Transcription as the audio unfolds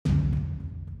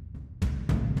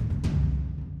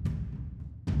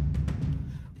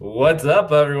What's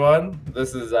up, everyone?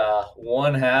 This is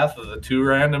one half of the Two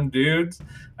Random Dudes.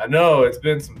 I know it's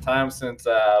been some time since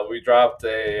we dropped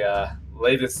a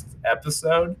latest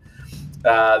episode.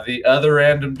 The other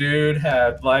random dude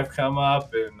had life come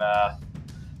up and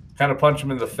kind of punch him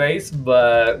in the face,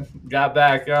 but got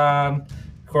back on,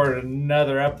 recorded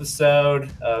another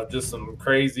episode of just some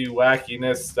crazy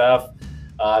wackiness stuff,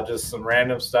 just some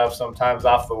random stuff, sometimes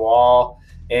off the wall.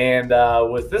 And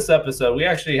with this episode, we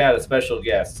actually had a special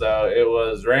guest. So it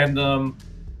was random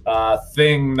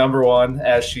thing number one,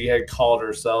 as she had called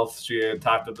herself. She had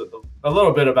talked a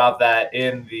little bit about that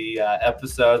in the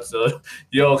episode. So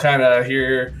you'll kind of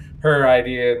hear her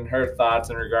idea and her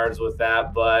thoughts in regards with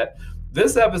that. But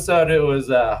this episode, it was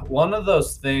one of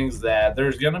those things that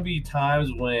there's going to be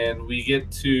times when we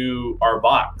get to our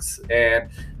box and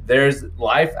there's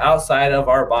life outside of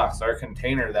our box, our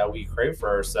container that we create for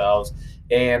ourselves.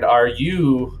 And are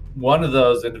you one of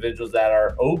those individuals that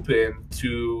are open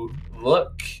to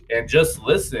look and just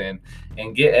listen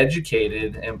and get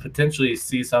educated and potentially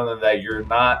see something that you're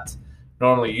not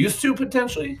normally used to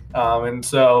potentially? And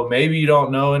so maybe you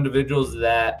don't know individuals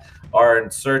that are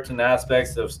in certain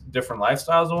aspects of different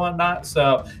lifestyles and whatnot.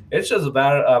 So it's just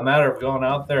about a matter of going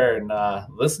out there and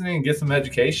listening and get some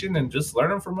education and just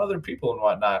learning from other people and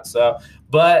whatnot. So,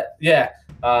 but yeah,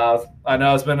 I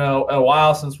know it's been a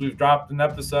while since we've dropped an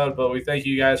episode, but we thank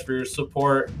you guys for your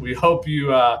support. We hope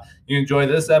you enjoy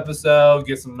this episode,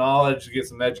 get some knowledge, get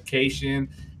some education,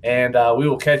 and we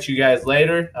will catch you guys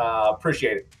later.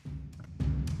 Appreciate it.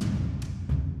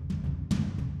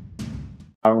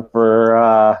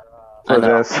 For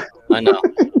this. I know.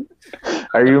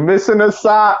 Are you missing a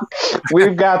sock?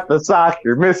 We've got the sock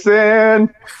you're missing.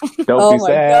 Don't be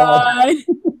sad. God.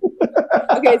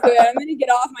 Okay, so I'm going to get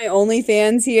off my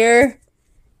OnlyFans here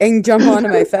and jump onto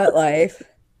my FetLife.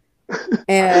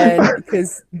 And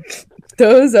because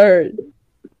those are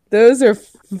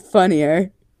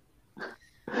funnier.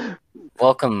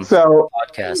 Welcome So, to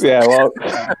the podcast. yeah, well,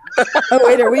 Oh,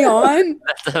 wait, are we on?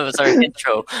 That was our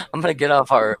intro. I'm going to get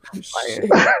off our... it's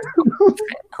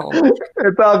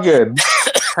all good.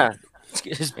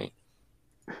 Excuse me.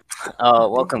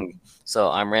 Welcome. So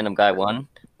I'm Random Guy 1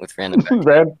 with Random Guy 2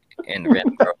 Red, and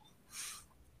Random Girl.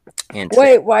 And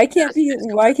Wait, why can't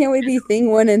we be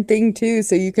thing 1 and thing 2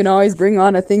 so you can always bring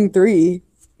on a thing 3?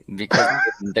 because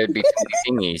there'd be too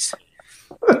many thingies.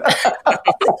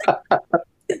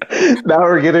 now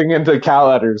we're getting into cow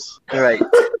letters. Right.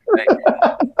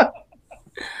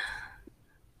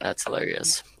 That's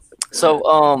hilarious. So,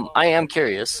 I am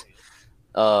curious.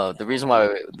 The reason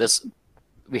why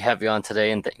we have you on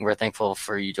today, and we're thankful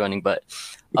for you joining, but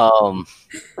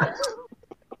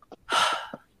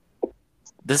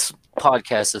this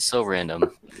podcast is so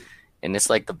random, and it's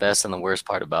like the best and the worst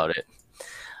part about it.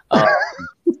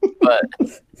 But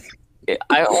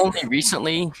I only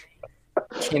recently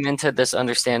came into this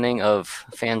understanding of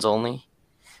fans only,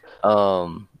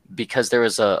 because there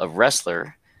was a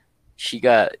wrestler. She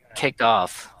got kicked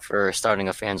off for starting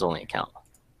a fans only account.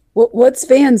 What's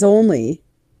fans only?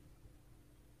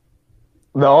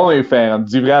 The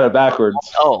OnlyFans, you've got it backwards.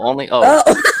 Oh, only. Oh,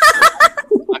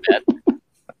 my bad.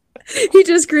 He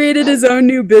just created his own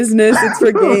new business. It's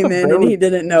for gaming, and he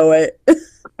didn't know it.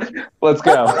 Let's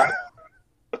go.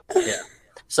 Yeah.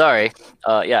 Sorry.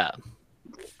 Yeah.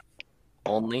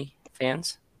 Only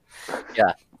fans.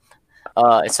 Yeah.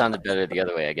 It sounded better the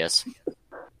other way, I guess.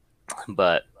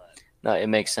 But no, it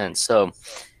makes sense. So,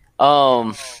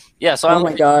 yeah. So Oh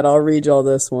my God, I'll read y'all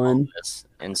this one.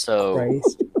 And so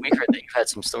Christ. we heard that you've had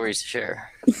some stories to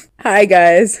share. Hi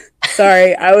guys.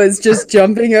 Sorry, I was just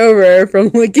jumping over from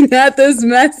looking at this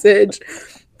message.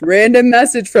 Random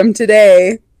message from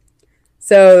today.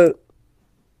 So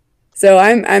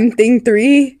I'm thing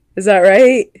 3. Is that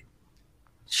right?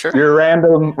 Sure. You're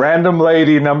random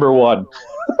lady number 1.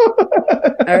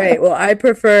 All right. Well, I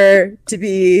prefer to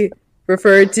be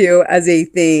referred to as a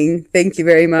thing. Thank you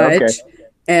very much. Okay.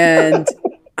 And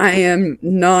I am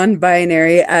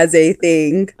non-binary as a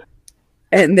thing,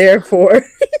 and therefore.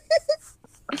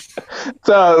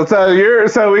 So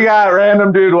we got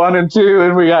random dude 1 and 2,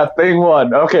 and we got thing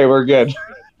 1. Okay, we're good.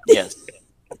 Yes.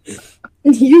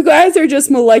 You guys are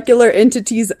just molecular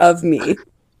entities of me.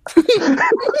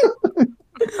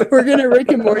 We're gonna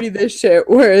Rick and Morty this shit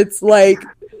where it's like,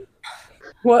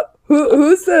 what?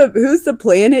 Who's the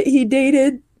planet he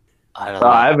dated? I don't know.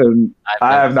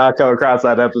 I have not come across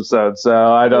that episode,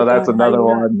 so I know that's another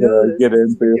one to get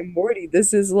into. Rick and Morty.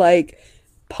 This is like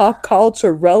pop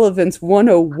culture relevance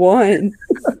 101.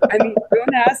 I mean,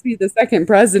 don't ask me the second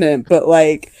president, but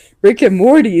like Rick and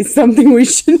Morty is something we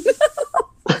should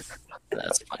know.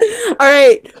 That's funny. All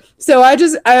right. So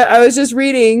I was just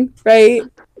reading, right?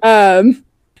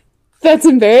 That's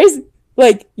embarrassing.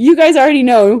 Like, you guys already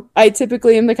know, I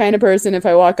typically am the kind of person, if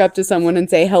I walk up to someone and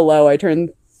say hello, I turn,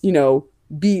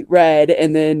 beet red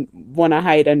and then want to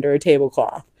hide under a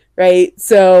tablecloth, right?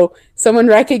 So someone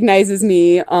recognizes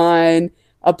me on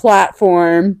a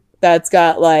platform that's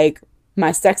got like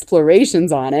my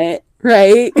sexplorations on it,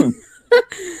 right?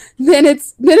 then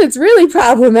it's really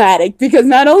problematic, because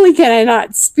not only can I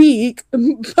not speak,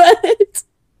 but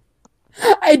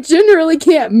I generally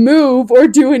can't move or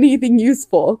do anything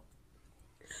useful.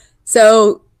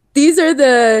 So these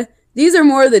are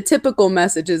more of the typical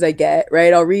messages I get,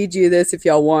 right? I'll read you this if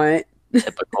y'all want.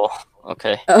 Typical.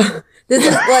 Okay. This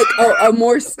is like a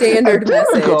more standard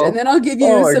message. And then I'll give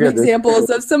you some examples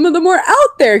of some of the more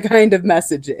out there kind of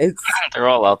messages. They're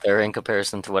all out there in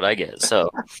comparison to what I get.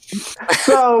 So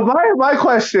my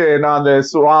question on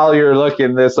this, while you're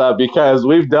looking this up, because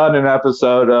we've done an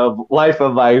episode of Life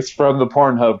Advice from the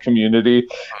Pornhub community,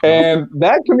 and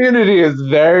that community is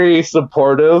very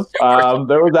supportive.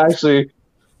 There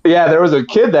was a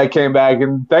kid that came back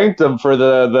and thanked him for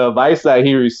the advice that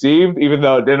he received, even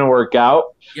though it didn't work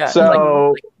out. Yeah,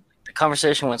 so the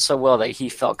conversation went so well that he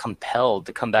felt compelled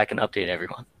to come back and update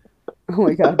everyone. Oh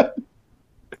my God.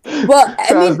 Well,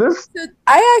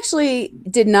 I actually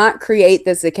did not create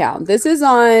this account. This is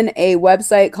on a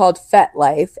website called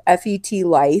FetLife, F-E-T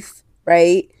Life,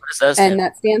 right? What does that stand? And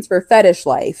that stands for Fetish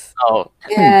Life. Oh.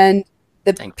 And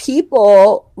the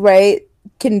people, right,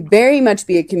 can very much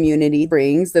be a community,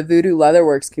 brings the Voodoo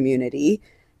Leatherworks community,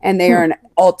 and they are an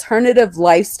alternative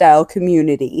lifestyle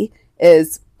community,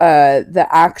 is the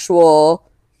actual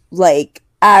like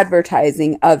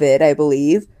advertising of it, I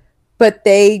believe. But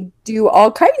they do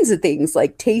all kinds of things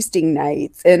like tasting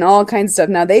nights and all kinds of stuff.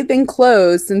 Now, they've been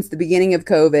closed since the beginning of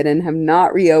COVID and have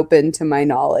not reopened to my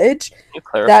knowledge.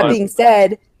 That being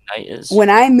said, when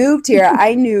I moved here,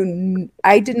 I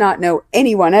did not know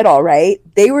anyone at all, right?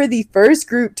 They were the first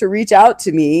group to reach out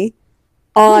to me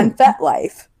on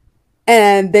FetLife.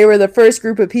 And they were the first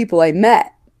group of people I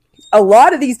met. A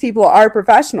lot of these people are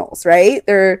professionals, right?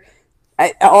 They're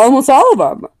almost all of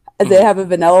them. They have a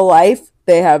vanilla life.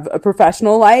 They have a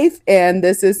professional life. And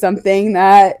this is something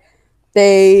that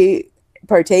they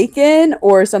partake in,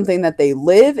 or something that they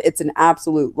live. It's an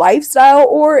absolute lifestyle,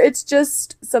 or it's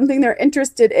just something they're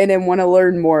interested in and want to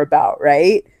learn more about,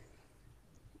 right?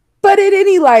 But in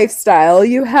any lifestyle,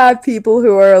 you have people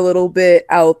who are a little bit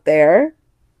out there.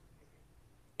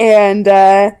 And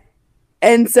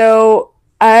so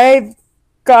I've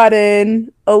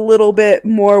gotten a little bit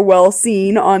more well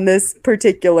seen on this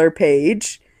particular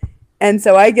page. And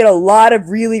so I get a lot of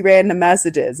really random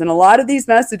messages. And a lot of these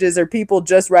messages are people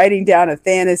just writing down a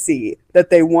fantasy that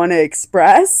they want to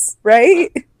express,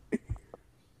 right?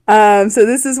 So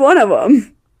this is one of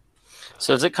them.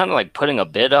 So is it kind of like putting a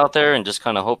bid out there and just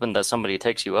kind of hoping that somebody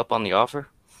takes you up on the offer?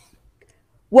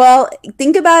 Well,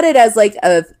 think about it as like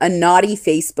a naughty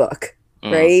Facebook,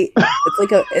 right?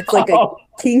 It's like a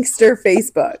kinkster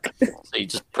Facebook. So you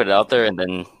just put it out there, and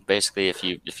then basically if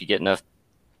you get enough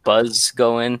buzz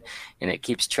going and it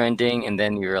keeps trending, and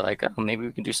then you're like, oh, maybe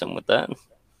we can do something with that.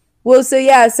 Well, so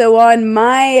yeah, so on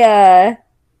my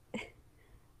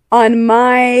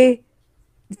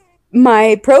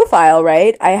profile,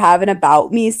 right, I have an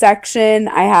about me section.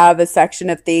 I have a section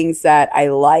of things that I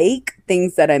like,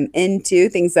 things that I'm into,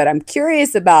 things that I'm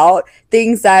curious about,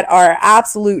 things that are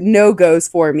absolute no-goes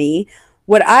for me.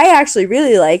 What I actually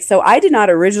really like, so I did not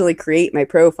originally create my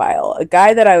profile. A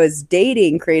guy that I was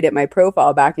dating created my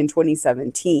profile back in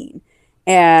 2017,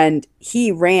 and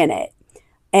he ran it.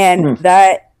 And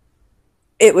that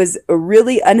it was a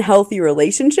really unhealthy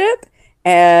relationship.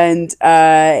 And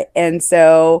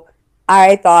so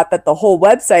I thought that the whole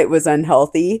website was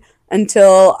unhealthy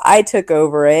until I took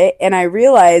over it, and I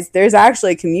realized there's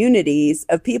actually communities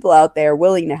of people out there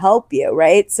willing to help you,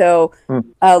 right? So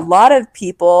a lot of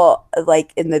people,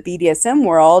 like in the BDSM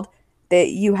world,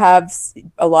 that you have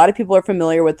a lot of people are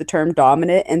familiar with the term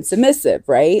dominant and submissive,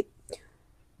 right?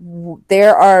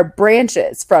 There are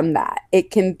branches from that.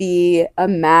 It can be a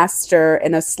master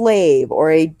and a slave, or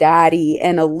a daddy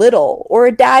and a little, or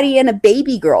a daddy and a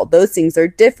baby girl. Those things are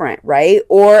different, right?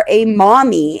 Or a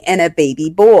mommy and a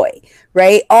baby boy,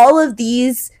 right? All of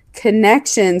these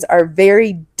connections are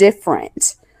very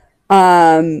different.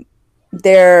 They're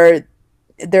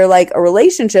like a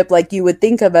relationship like you would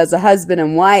think of as a husband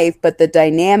and wife, but the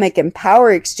dynamic and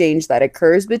power exchange that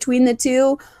occurs between the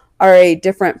two are a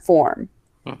different form.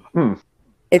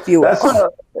 If you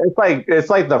will. It's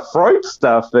like the Freud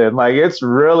stuff then. Like, it's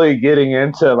really getting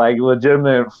into like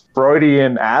legitimate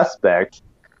Freudian aspect.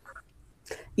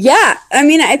 Yeah, I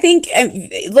mean, I think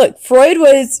look, Freud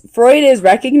is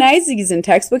recognized. He's in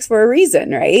textbooks for a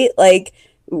reason, right? Like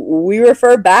we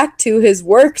refer back to his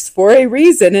works for a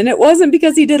reason, and it wasn't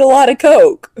because he did a lot of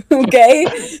coke. Okay,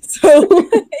 so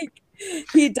like,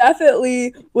 he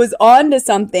definitely was on to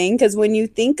something because when you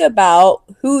think about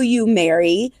who you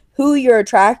marry, who you're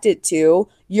attracted to,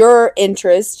 your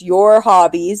interests, your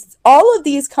hobbies, all of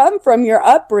these come from your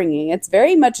upbringing. It's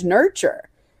very much nurture,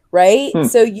 right?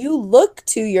 So you look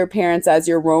to your parents as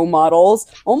your role models,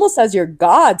 almost as your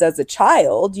gods as a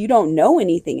child. You don't know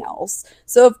anything else.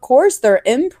 So, of course, their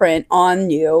imprint on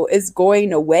you is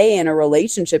going away in a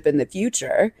relationship in the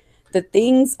future. The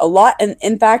things a lot, and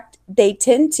in fact, they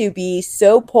tend to be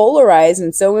so polarized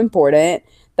and so important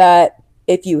that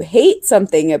if you hate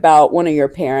something about one of your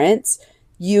parents,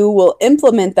 you will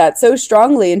implement that so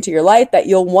strongly into your life that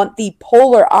you'll want the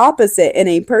polar opposite in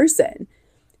a person.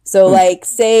 So, like,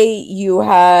 say you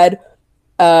had,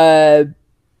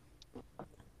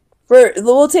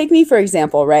 we'll take me for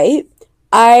example, right?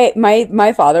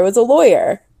 My father was a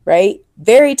lawyer, right?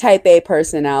 Very type A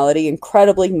personality,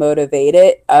 incredibly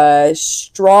motivated,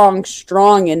 strong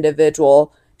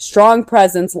individual, strong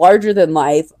presence, larger than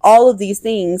life, all of these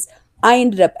things. I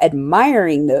ended up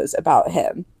admiring those about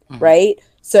him, right?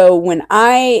 So when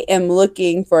I am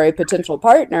looking for a potential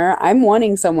partner, I'm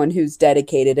wanting someone who's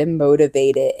dedicated and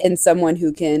motivated and someone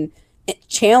who can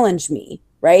challenge me,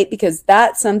 right? Because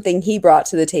that's something he brought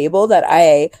to the table that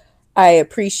I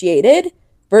appreciated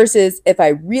versus if I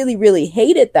really, really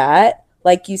hated that,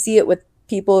 like you see it with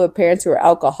people with parents who are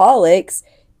alcoholics,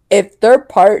 if their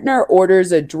partner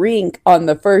orders a drink on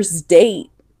the first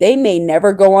date, they may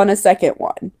never go on a second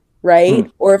one,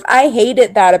 right? Or if I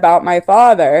hated that about my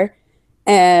father,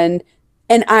 and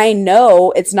I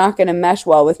know it's not going to mesh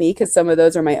well with me because some of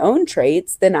those are my own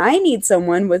traits, then I need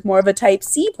someone with more of a type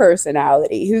C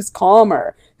personality, who's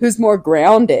calmer, who's more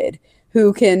grounded,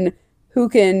 who can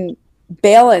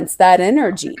balance that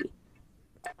energy.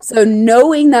 So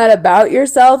knowing that about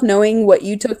yourself, knowing what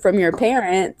you took from your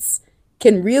parents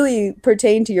can really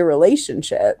pertain to your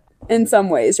relationship in some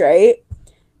ways, right?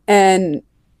 And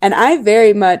I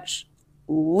very much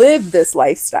live this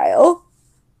lifestyle.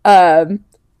 I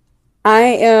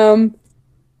am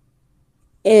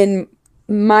in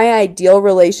my ideal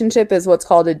relationship is what's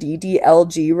called a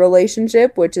DDLG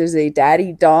relationship, which is a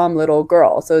daddy dom little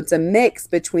girl. So it's a mix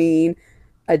between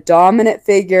a dominant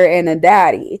figure and a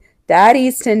daddy.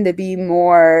 Daddies tend to be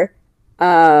more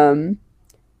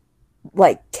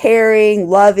like caring,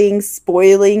 loving,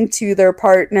 spoiling to their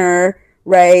partner,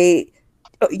 right?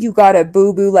 You got a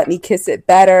boo-boo, let me kiss it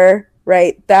better,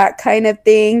 right? That kind of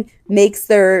thing makes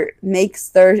their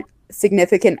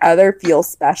significant other feel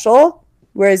special.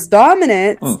 Whereas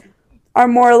dominants are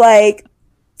more like,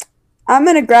 I'm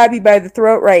going to grab you by the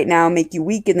throat right now, make you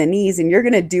weak in the knees, and you're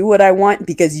going to do what I want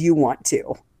because you want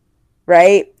to,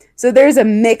 right? So there's a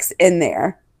mix in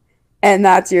there, and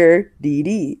that's your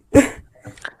DD.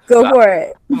 Go for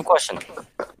it. I have a question.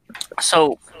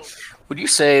 So would you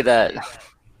say that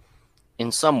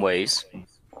in some ways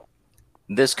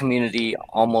this community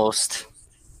almost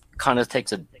kind of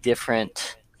takes a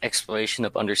different exploration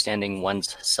of understanding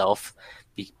one's self,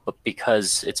 but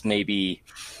because it's maybe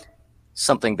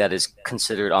something that is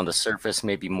considered on the surface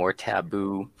maybe more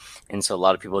taboo, and so a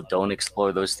lot of people don't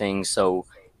explore those things. So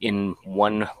in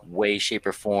one way, shape,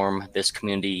 or form, this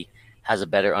community has a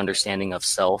better understanding of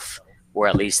self, or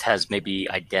at least has maybe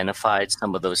identified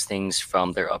some of those things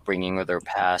from their upbringing or their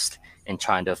past and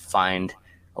trying to find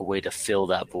a way to fill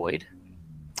that void.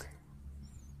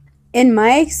 In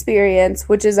my experience,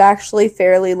 which is actually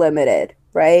fairly limited,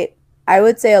 right? I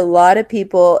would say a lot of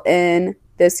people in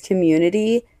this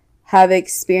community have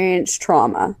experienced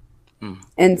trauma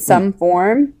in some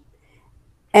form,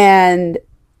 and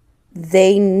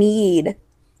they need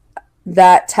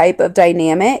that type of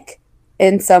dynamic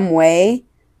in some way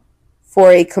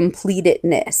for a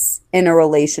completedness in a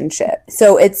relationship.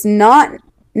 So it's not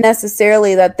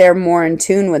necessarily that they're more in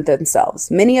tune with themselves.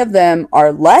 Many of them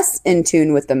are less in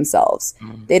tune with themselves.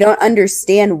 They don't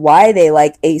understand why they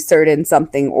like a certain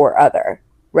something or other,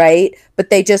 right? But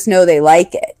they just know they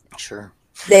like it. Sure.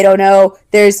 They don't know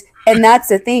and that's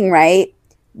the thing, right?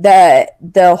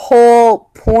 The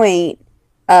whole point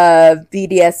of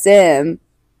BDSM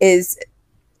is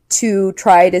to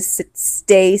try to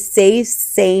stay safe,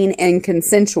 sane, and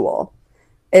consensual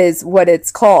is what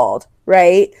it's called,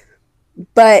 right?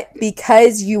 But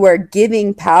because you are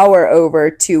giving power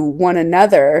over to one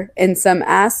another in some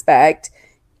aspect,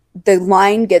 the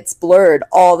line gets blurred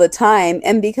all the time.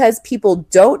 And because people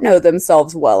don't know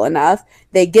themselves well enough,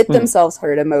 they get themselves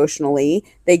hurt emotionally.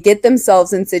 They get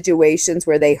themselves in situations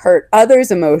where they hurt others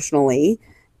emotionally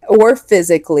or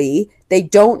physically. They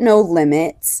don't know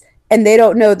limits and they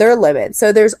don't know their limits.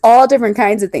 So there's all different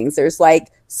kinds of things. There's like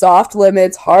soft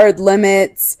limits, hard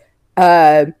limits,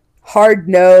 hard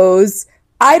nose.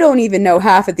 I don't even know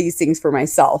half of these things for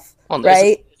myself,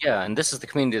 right? Yeah, and this is the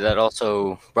community that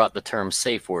also brought the term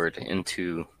safe word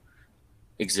into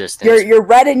existence. You're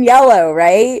red and yellow,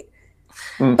 right?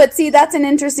 But see, that's an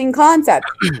interesting concept.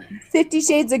 50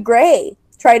 Shades of Grey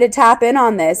try to tap in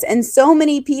on this. And so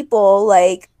many people,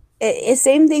 like,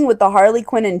 same thing with the Harley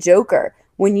Quinn and Joker.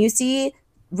 When you see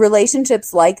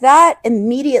relationships like that,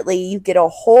 immediately you get a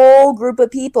whole group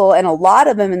of people, and a lot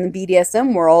of them in the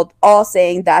BDSM world, all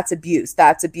saying that's abuse,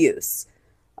 that's abuse.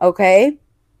 Okay?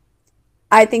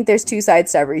 I think there's two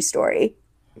sides to every story,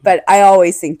 but I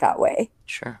always think that way.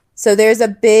 Sure. So there's a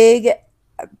big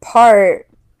part,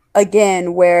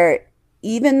 again, where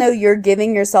even though you're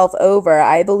giving yourself over,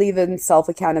 I believe in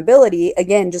self-accountability,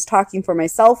 again, just talking for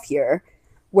myself here,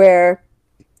 where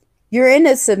you're in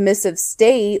a submissive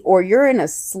state or you're in a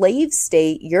slave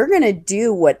state, you're going to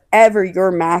do whatever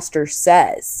your master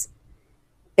says.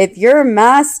 If your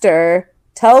master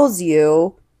tells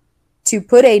you to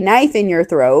put a knife in your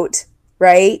throat,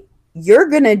 right, you're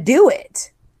going to do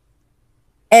it.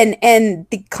 And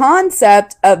the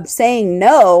concept of saying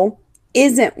no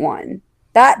isn't one.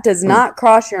 That does not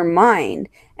cross your mind.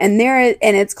 And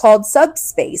it's called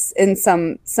subspace in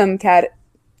some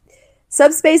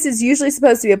subspace is usually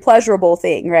supposed to be a pleasurable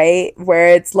thing, right? Where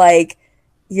it's like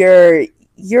you're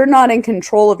not in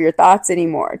control of your thoughts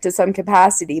anymore to some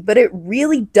capacity, but it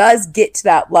really does get to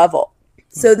that level.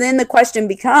 So then the question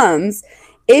becomes,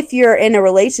 if you're in a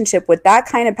relationship with that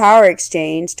kind of power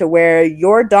exchange to where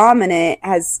your dominant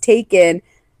has taken,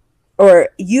 or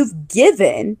you've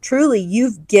given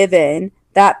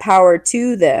that power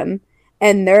to them,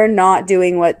 and they're not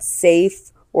doing what's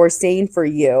safe or sane for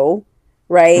you,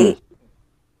 right?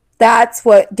 That's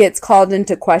what gets called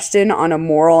into question on a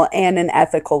moral and an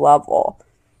ethical level.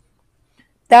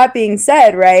 That being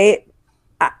said, right,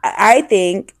 I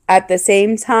think at the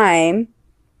same time,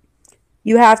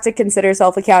 you have to consider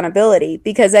self-accountability,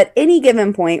 because at any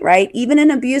given point, right, even in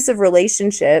abusive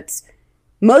relationships,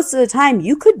 most of the time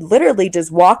you could literally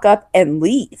just walk up and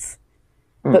leave.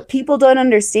 But people don't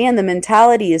understand the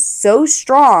mentality is so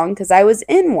strong, because I was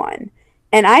in one.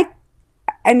 And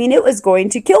I mean, it was going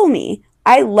to kill me.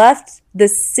 I left the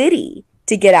city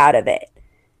to get out of it.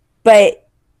 But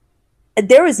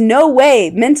there was no way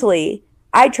mentally.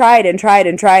 I tried and tried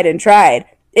and tried and tried.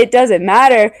 It doesn't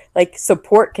matter. Like,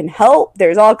 support can help.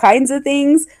 There's all kinds of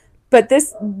things. But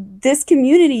this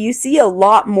community, you see a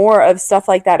lot more of stuff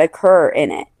like that occur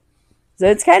in it. So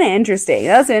it's kind of interesting.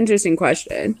 That's an interesting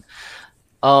question.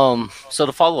 So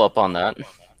to follow up on that,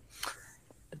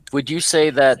 would you say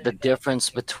that the difference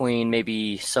between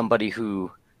maybe somebody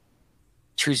who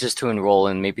chooses to enroll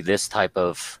in maybe this type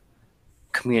of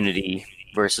community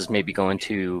versus maybe going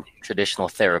to traditional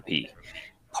therapy,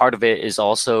 part of it is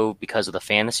also because of the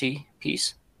fantasy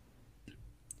piece?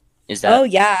 Is that? Oh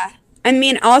yeah. I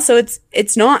mean, also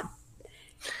it's not.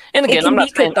 And again, it can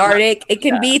be cathartic. It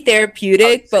can be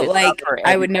therapeutic, but like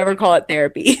I would never call it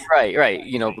therapy. Right.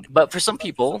 You know, but for some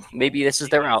people, maybe this is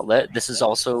their outlet. This is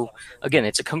also, again,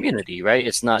 it's a community, right?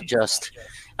 It's not just.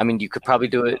 I mean, you could probably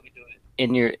do it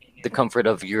in the comfort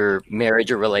of your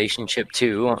marriage or relationship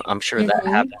too. I'm sure that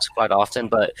happens quite often,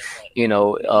 but you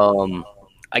know,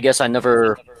 I guess I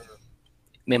never,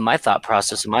 in my thought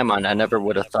process, in my mind, I never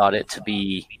would have thought it to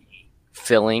be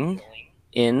filling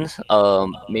in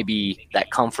maybe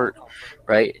that comfort,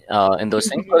 right? And those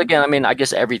things. But again, I mean, I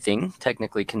guess everything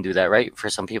technically can do that, right? For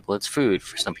some people it's food,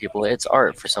 for some people it's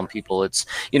art, for some people it's,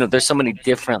 you know, there's so many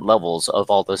different levels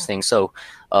of all those things. So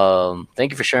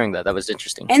thank you for sharing that. That was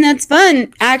interesting. And that's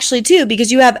fun actually too, because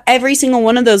you have every single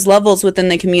one of those levels within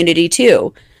the community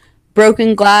too.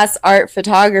 Broken glass art,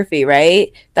 photography,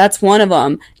 right? That's one of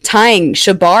them. Tying,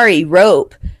 shibari,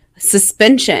 rope,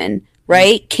 suspension,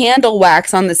 right? Candle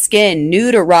wax on the skin,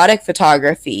 nude erotic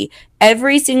photography,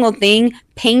 every single thing,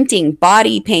 painting,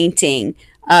 body painting,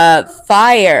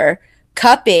 fire,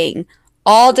 cupping,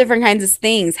 all different kinds of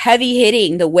things, heavy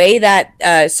hitting, the way that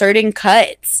certain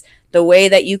cuts, the way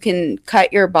that you can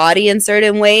cut your body in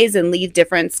certain ways and leave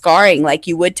different scarring like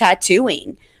you would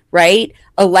tattooing, right?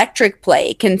 Electric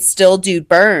play can still do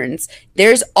burns.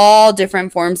 There's all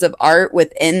different forms of art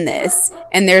within this.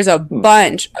 And there's a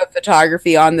bunch of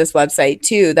photography on this website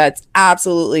too that's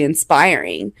absolutely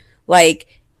inspiring.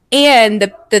 Like,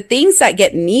 And the things that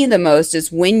get me the most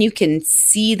is when you can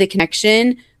see the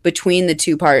connection between the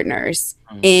two partners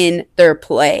in their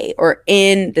play or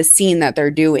in the scene that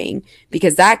they're doing,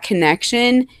 because that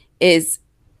connection it's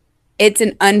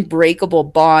an unbreakable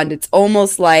bond. It's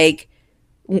almost like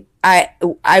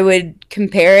I would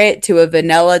compare it to a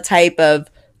vanilla type of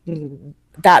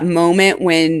that moment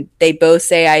when they both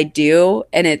say I do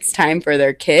and it's time for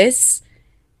their kiss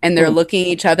and they're looking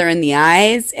each other in the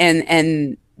eyes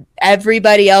and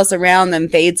everybody else around them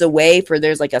fades away for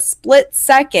there's like a split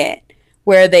second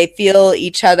where they feel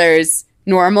each other's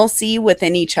normalcy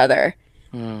within each other.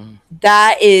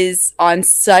 That is on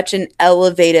such an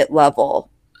elevated level,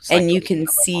 and you can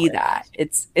see that.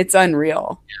 It's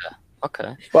unreal. Yeah.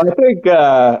 Okay. Well,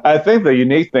 I think the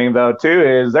unique thing though too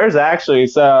is there's actually,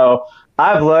 so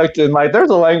I've looked and like there's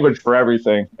a language for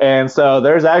everything, and so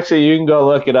there's actually, you can go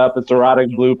look it up. It's Erotic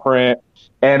Blueprint,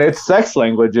 and it's sex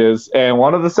languages, and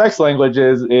one of the sex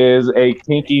languages is a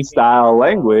kinky style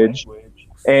language.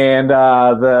 And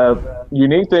the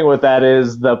unique thing with that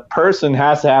is the person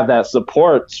has to have that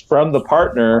support from the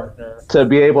partner to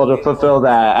be able to fulfill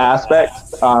that aspect.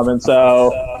 And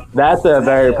so that's a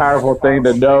very powerful thing,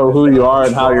 to know who you are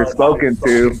and how you're spoken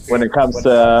to when it comes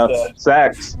to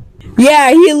sex. Yeah,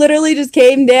 he literally just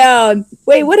came down.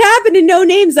 Wait, what happened to No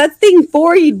Names? That's thing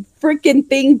 4, you freaking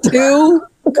thing 2.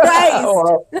 Christ.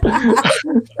 Well,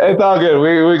 it's all good.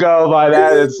 We go by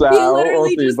that. It's he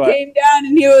literally just came down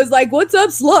and he was like, "What's up,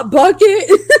 slut bucket?"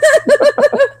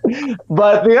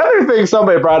 But the other thing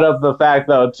somebody brought up the fact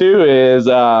though too is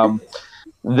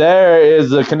there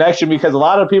is a connection, because a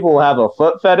lot of people have a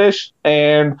foot fetish,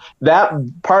 and that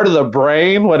part of the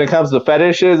brain when it comes to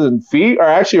fetishes and feet are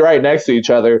actually right next to each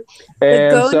other.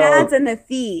 And the gonads and the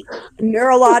feet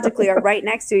neurologically are right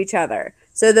next to each other.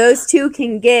 So those two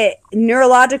can get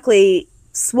neurologically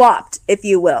swapped, if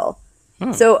you will.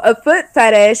 So a foot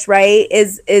fetish, right,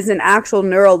 is an actual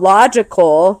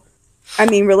neurological,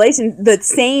 relation, the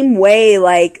same way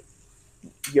like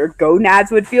your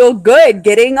gonads would feel good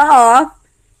getting off.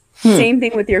 Same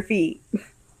thing with your feet.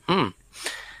 You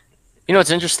know,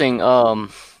 it's interesting. I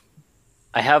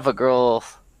have a girl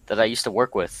that I used to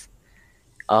work with.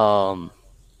 And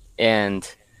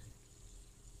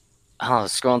I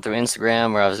was scrolling through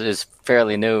Instagram where it was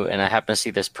fairly new, and I happened to see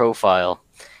this profile,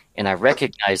 and I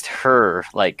recognized her,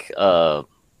 like,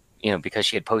 because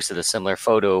she had posted a similar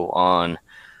photo on,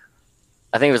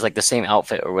 I think it was like the same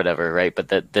outfit or whatever, right? But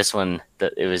this one,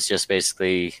 it was just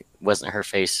basically wasn't her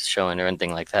face showing or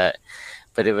anything like that.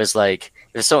 But it was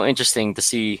so interesting to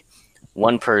see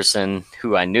one person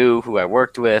who I knew, who I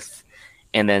worked with,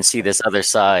 and then see this other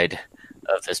side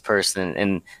of this person.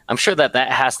 And I'm sure that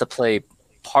has to play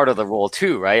part of the role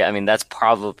too, right? I mean, that's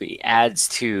probably adds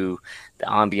to the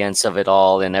ambience of it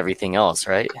all and everything else,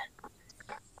 right?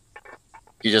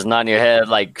 You're just nodding your head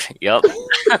like, yep.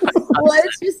 Well,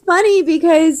 it's just funny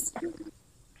because,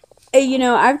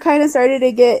 I've kind of started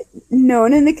to get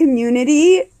known in the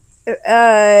community.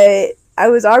 I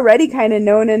was already kind of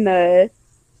known in the,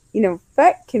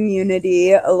 FEC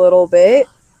community a little bit.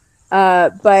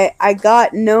 But I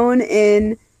got known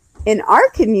in our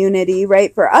community,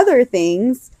 right, for other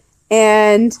things.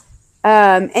 And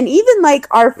even like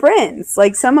our friends,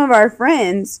 like some of our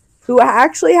friends who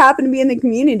actually happen to be in the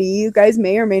community, you guys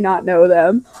may or may not know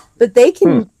them, but they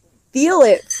can feel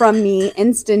it from me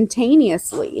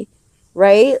instantaneously,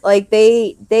 right? Like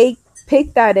they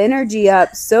pick that energy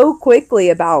up so quickly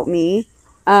about me.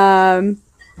 And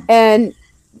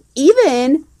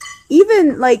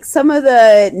even like some of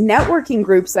the networking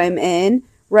groups I'm in,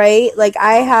 right? Like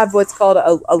I have what's called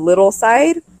a little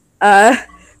side,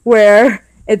 where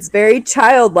it's very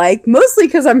childlike, mostly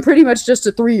because I'm pretty much just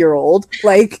a 3-year-old.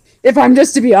 Like, if I'm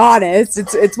just to be honest,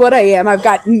 it's what I am. I've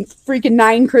got freaking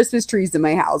 9 Christmas trees in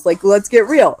my house. Like, let's get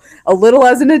real. A little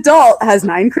as an adult has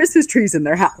 9 Christmas trees in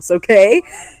their house, okay?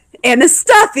 And a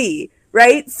stuffy,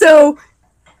 right? So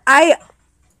I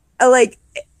like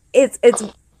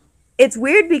it's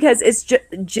weird because it's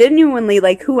genuinely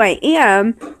like who I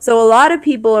am. So a lot of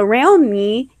people around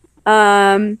me,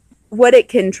 what it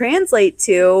can translate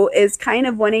to is kind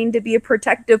of wanting to be a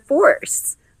protective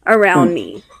force around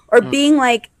me, or being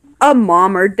like a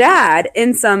mom or dad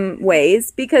in some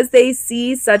ways, because they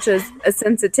see such a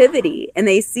sensitivity and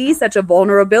they see such a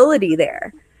vulnerability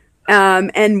there.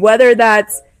 And whether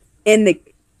that's in the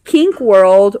kink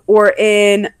world or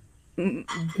in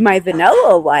my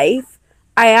vanilla life,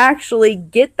 I actually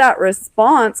get that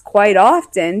response quite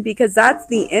often because that's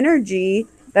the energy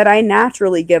that I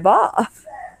naturally give off.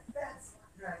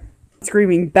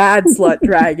 screaming bad slut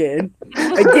dragon.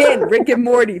 Again, Rick and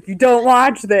Morty, if you don't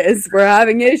watch this, we're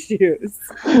having issues.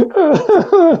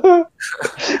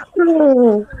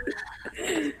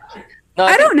 No,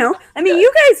 I don't know. I mean,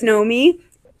 you guys know me.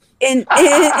 Oh,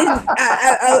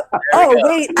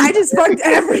 wait, I just fucked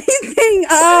everything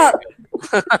up.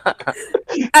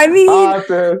 I mean,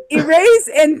 erase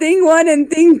and thing 1 and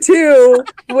thing 2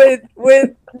 with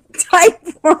type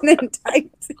 1 and type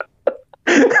 2.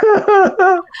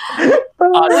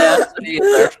 Audacity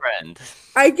is our friend.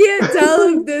 I can't tell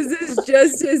if this is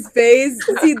just his face.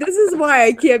 See, this is why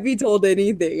I can't be told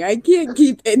anything. I can't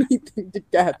keep anything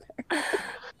together.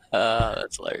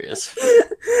 That's hilarious.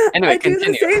 Anyway, I do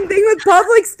continue. the same thing with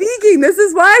public speaking. This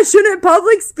is why I shouldn't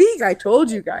public speak. I told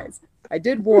you guys. I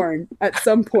did warn at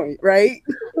some point, right?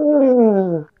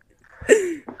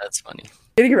 That's funny.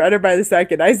 Getting redder by the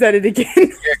second. I said it again.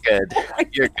 You're good.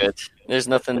 You're good. There's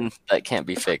nothing that can't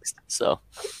be fixed. So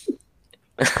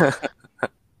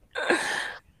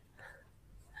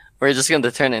we're just going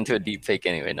to turn it into a deep fake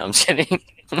anyway. No, I'm just kidding.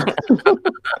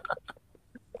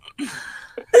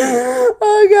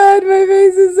 Oh God, my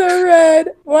face is so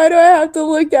red. Why do I have to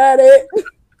look at it?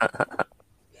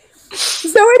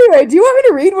 So anyway, do you want me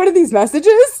to read one of these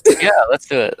messages? Yeah, let's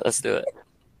do it. Let's do it.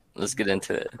 Let's get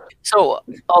into it. So,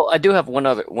 I do have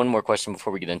one more question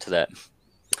before we get into that.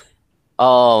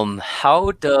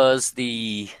 How does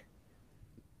I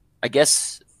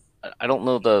guess I don't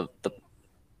know the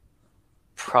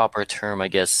proper term, I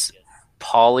guess,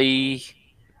 how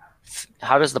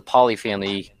does the poly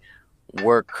family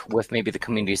work with maybe the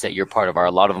communities that you're part of? Are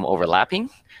a lot of them overlapping?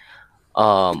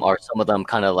 Are some of them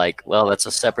kind of like, well, that's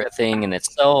a separate thing in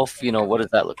itself? You know, what does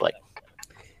that look like?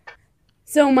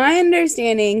 So my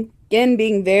understanding, again,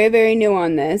 being very, very new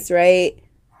on this, right?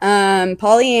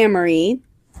 Polyamory,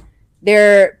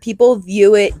 people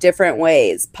view it different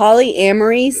ways.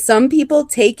 Polyamory, some people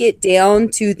take it down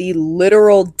to the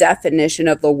literal definition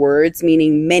of the words,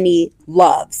 meaning many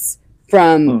loves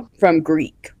from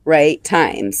Greek, right?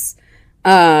 Times.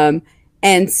 And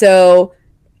so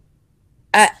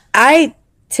I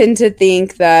tend to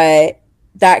think that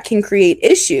can create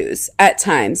issues at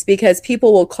times because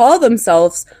people will call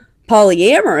themselves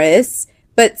polyamorous,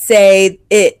 but say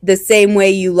it the same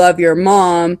way you love your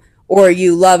mom or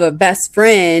you love a best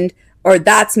friend, or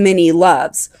that's many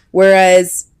loves.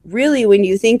 Whereas really, when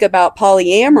you think about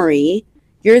polyamory,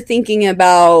 you're thinking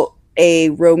about a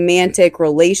romantic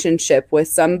relationship with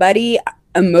somebody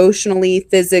emotionally,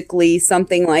 physically,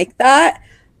 something like that,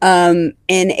 in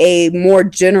a more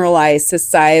generalized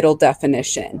societal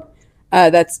definition.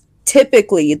 That's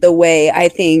typically the way I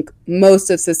think most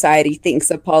of society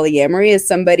thinks of polyamory, is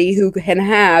somebody who can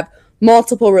have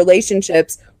multiple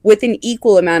relationships with an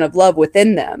equal amount of love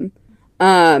within them.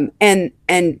 And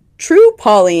true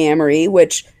polyamory,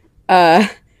 which I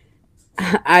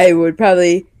would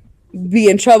probably be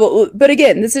in trouble. But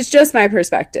again, this is just my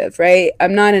perspective, right?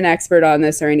 I'm not an expert on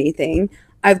this or anything.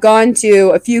 I've gone to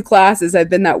a few classes.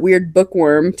 I've been that weird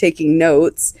bookworm taking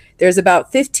notes. There's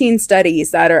about 15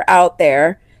 studies that are out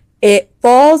there. It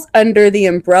falls under the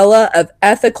umbrella of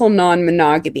ethical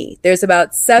non-monogamy. There's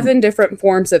about 7 different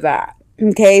forms of that.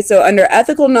 Okay, so under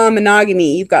ethical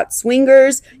non-monogamy, you've got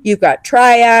swingers, you've got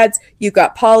triads, you've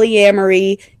got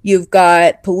polyamory, you've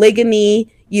got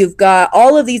polygamy, you've got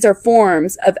all of these are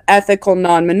forms of ethical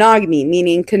non-monogamy,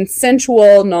 meaning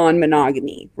consensual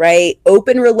non-monogamy, right?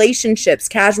 Open relationships,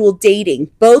 casual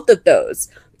dating, both of those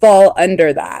fall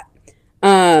under that.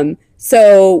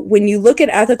 So when you look at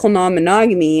ethical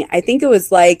non-monogamy, I think it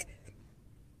was like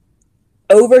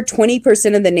over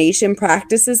 20% of the nation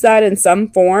practices that in some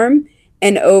form,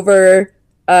 and over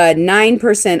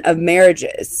 9% of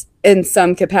marriages in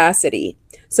some capacity.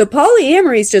 So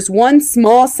polyamory is just one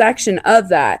small section of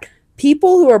that.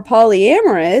 People who are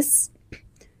polyamorous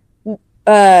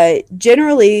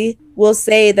generally will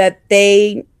say that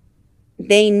they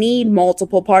need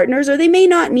multiple partners, or they may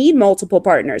not need multiple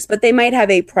partners, but they might have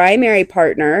a primary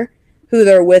partner who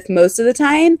they're with most of the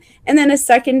time, and then a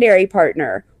secondary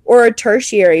partner or a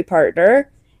tertiary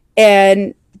partner,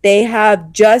 and they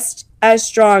have just as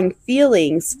strong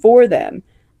feelings for them.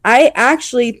 I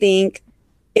actually think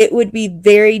it would be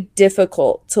very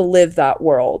difficult to live that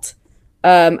world.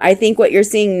 I think what you're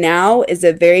seeing now is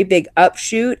a very big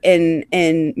upshoot in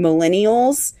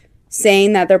millennials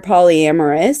saying that they're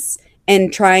polyamorous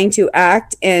and trying to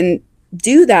act and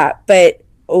do that. But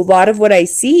a lot of what I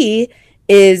see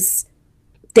is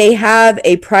they have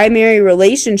a primary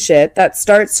relationship that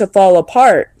starts to fall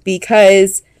apart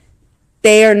because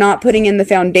they are not putting in the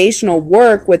foundational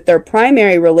work with their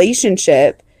primary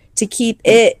relationship to keep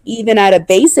it even at a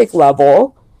basic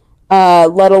level,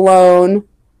 let alone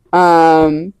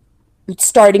starting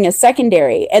a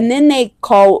secondary. And then they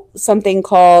call something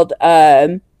called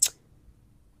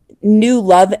new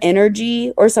love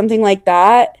energy or something like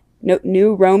that.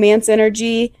 New romance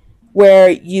energy, where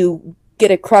you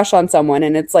get a crush on someone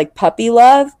and it's like puppy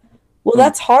love. Well,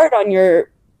 that's hard on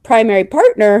your primary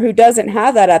partner who doesn't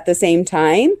have that at the same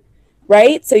time,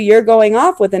 right? So you're going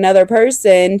off with another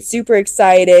person, super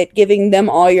excited, giving them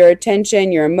all your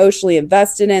attention. You're emotionally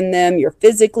invested in them. You're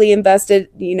physically invested,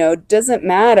 doesn't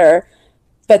matter.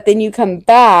 But then you come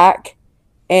back,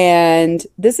 and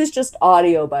this is just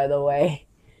audio, by the way.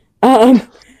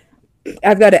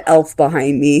 I've got an elf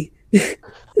behind me.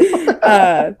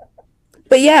 But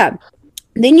yeah,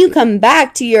 then you come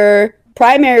back to your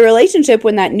primary relationship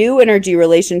when that new energy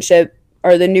relationship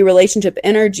or the new relationship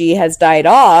energy has died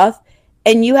off,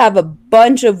 and you have a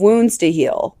bunch of wounds to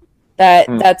heal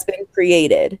that's been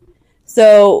created.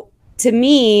 So to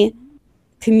me,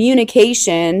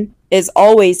 communication is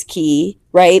always key,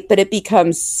 right? But it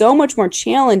becomes so much more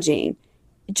challenging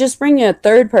just bringing a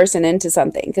third person into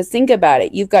something. Because think about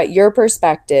it. You've got your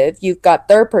perspective. You've got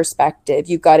their perspective.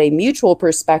 You've got a mutual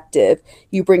perspective.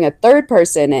 You bring a third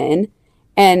person in,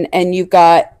 and you've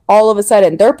got all of a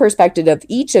sudden their perspective of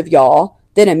each of y'all,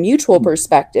 then a mutual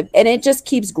perspective. And it just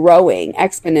keeps growing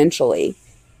exponentially.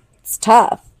 It's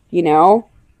tough, Is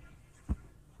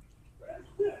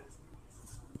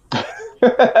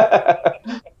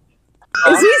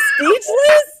he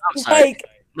speechless? I'm sorry.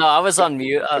 No, I was on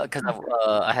mute because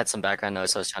I had some background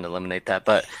noise, so I was trying to eliminate that.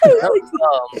 But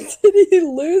did he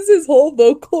lose his whole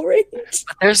vocal range?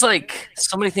 But there's like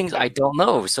so many things I don't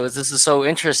know. So this is so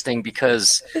interesting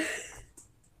because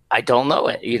I don't know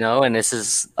it, and this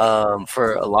is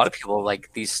for a lot of people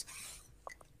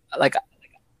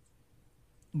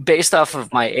based off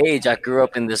of my age, I grew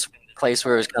up in this place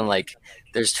where it was kind of like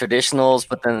there's traditionals,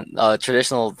 but then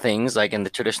traditional things like in the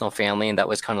traditional family, and that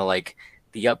was kind of like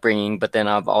the upbringing. But then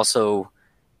I've also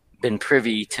been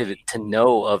privy to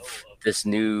know of this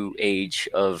new age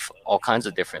of all kinds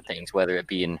of different things, whether it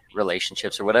be in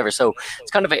relationships or whatever. So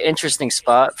it's kind of an interesting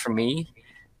spot for me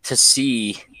to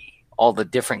see all the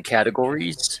different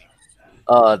categories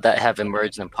that have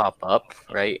emerged and pop up,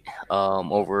 right?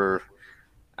 You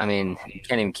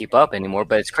can't even keep up anymore,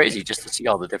 but it's crazy just to see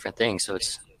all the different things. So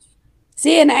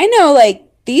and I know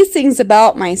these things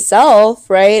about myself,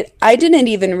 right? I didn't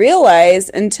even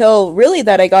realize until really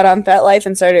that I got on FetLife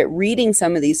and started reading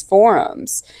some of these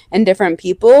forums and different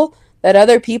people, that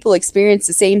other people experience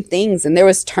the same things, and there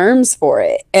was terms for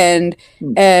it. And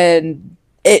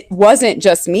it wasn't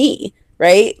just me,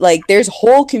 right? There's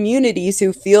whole communities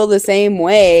who feel the same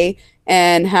way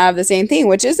and have the same thing,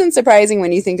 which isn't surprising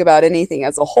when you think about anything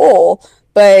as a whole.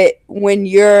 But when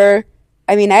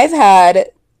I've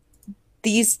had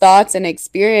these thoughts and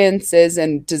experiences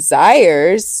and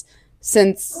desires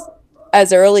since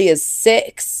as early as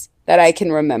 6 that I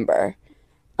can remember.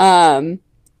 And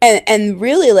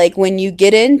really, when you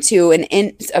get into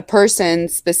a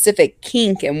person's specific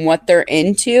kink and what they're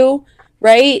into,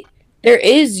 right? There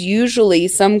is usually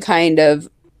some kind of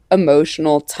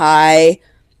emotional tie.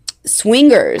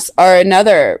 Swingers are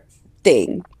another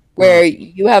thing where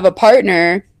you have a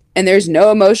partner and there's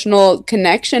no emotional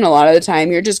connection a lot of the time.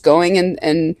 You're just going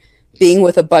and being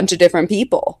with a bunch of different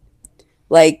people.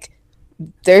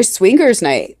 There's swingers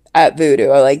night at Voodoo,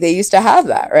 or they used to have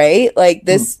that, right?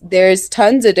 There's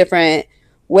tons of different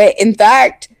way. In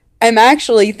fact, I'm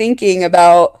actually thinking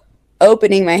about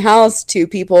opening my house to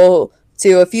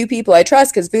a few people I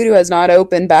trust, because Voodoo has not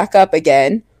opened back up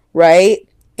again, right?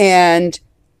 And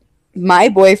my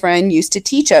boyfriend used to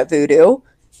teach at Voodoo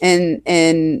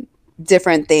in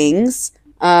different things.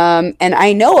 And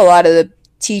I know a lot of the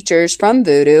teachers from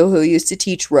Voodoo who used to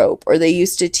teach rope, or they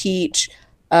used to teach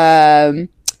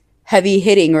heavy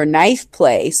hitting or knife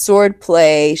play, sword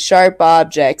play, sharp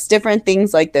objects, different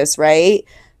things like this, right?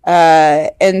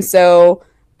 And so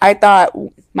I thought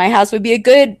my house would be a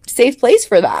good, safe place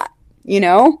for that,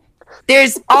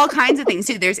 There's all kinds of things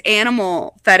too. There's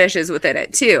animal fetishes within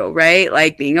it too, right?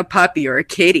 Like being a puppy or a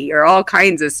kitty or all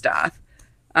kinds of stuff.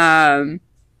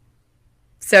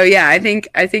 So yeah, I think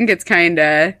it's kind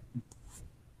of,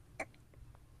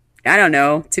 I don't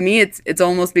know. To me, it's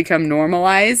almost become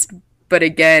normalized. But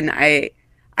again, I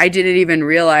didn't even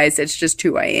realize it's just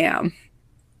who I am.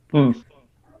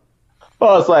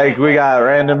 Well, it's we got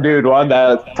Random Dude One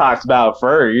that talks about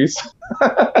furries.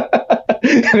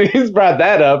 And he's brought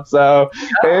that up, so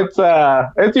it's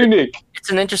unique. It's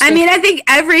an interesting. I think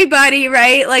everybody,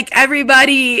 right?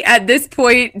 Everybody at this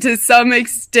point, to some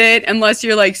extent, unless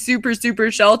you're super,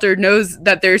 super sheltered, knows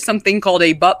that there's something called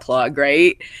a butt plug,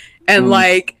 right? And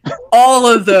all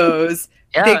of those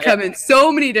They come in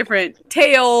so many different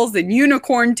tails and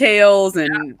unicorn tails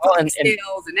and fox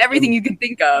tails and everything you can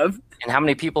think of. And how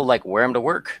many people like wear them to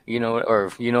work? You know,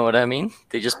 or you know what I mean?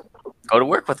 They just go to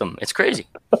work with them. It's crazy.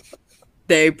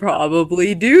 They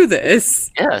probably do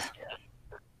this. Yeah.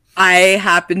 I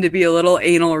happen to be a little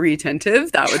anal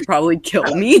retentive. That would probably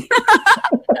kill me.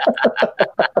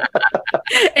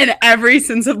 In every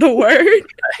sense of the word.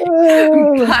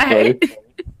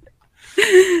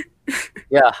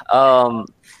 Yeah.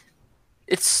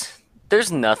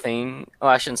 There's nothing. Oh,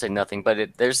 I shouldn't say nothing, but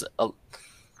the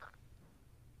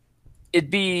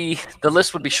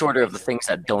list would be shorter of the things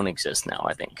that don't exist now,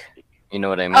 I think. You know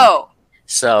what I mean? Oh.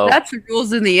 So that's the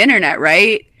rules in the internet,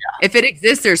 right? Yeah. If it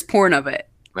exists, there's porn of it.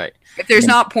 Right. If there's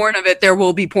not porn of it, there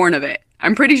will be porn of it.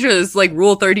 I'm pretty sure it's like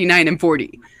rule 39 and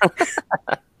 40.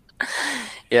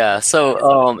 Yeah.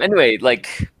 So anyway,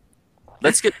 like,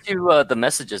 let's get to the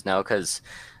messages now, because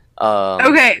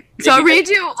okay. So I'll read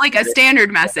you like a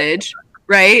standard message,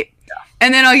 right? Yeah.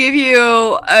 And then I'll give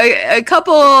you a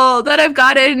couple that I've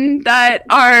gotten that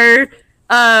are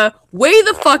way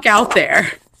the fuck out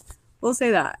there. We'll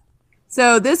say that.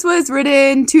 So this was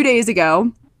written 2 days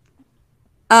ago.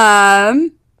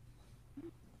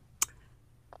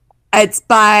 It's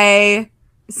by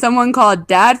someone called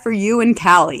Dad for You and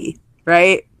Callie,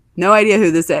 right? No idea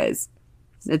who this is.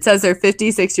 It says they're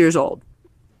 56 years old.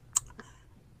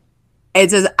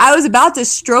 It says, I was about to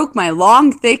stroke my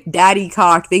long, thick daddy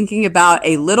cock thinking about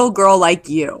a little girl like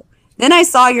you. Then I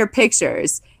saw your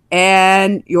pictures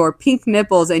and your pink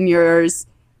nipples and yours.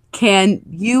 Can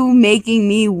you making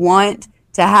me want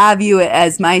to have you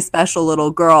as my special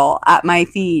little girl at my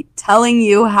feet, telling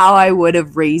you how I would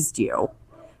have raised you.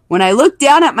 When I look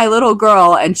down at my little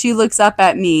girl and she looks up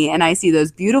at me and I see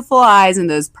those beautiful eyes and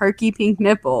those perky pink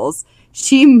nipples,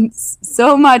 she's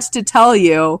so much to tell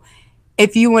you.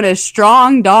 If you want a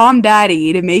strong dom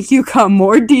daddy to make you come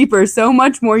more deeper, so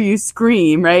much more you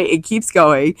scream, right? It keeps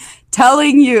going.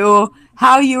 Telling you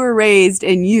how you were raised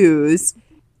and used.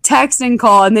 Text and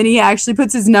call, and then he actually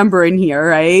puts his number in here,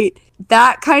 right?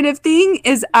 That kind of thing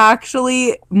is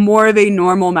actually more of a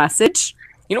normal message.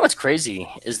 You know what's crazy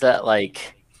is that,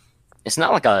 like, it's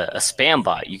not like a spam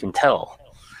bot. You can tell,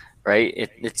 right?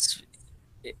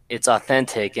 It's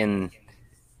authentic, and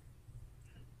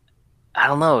I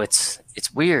don't know. It's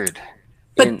weird.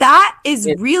 But that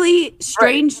is really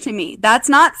strange to me. That's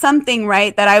not something,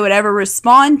 right, that I would ever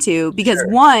respond to because,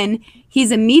 one,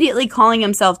 he's immediately calling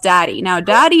himself daddy. Now,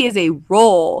 daddy is a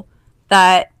role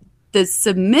that the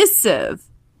submissive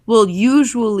will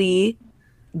usually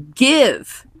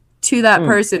give to that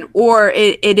person, or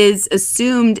it is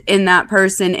assumed in that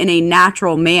person in a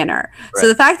natural manner. Right. So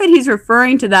the fact that he's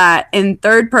referring to that in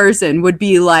third person would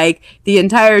be like the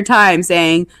entire time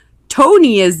saying,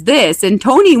 Tony is this, and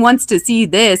Tony wants to see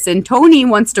this, and Tony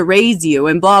wants to raise you,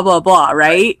 and blah, blah, blah,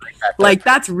 right? Like,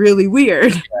 that's really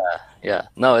weird. Yeah.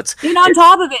 No, and on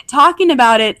top of it, talking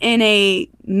about it in a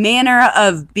manner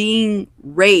of being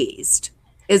raised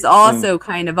is also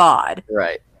kind of odd.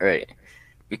 Right.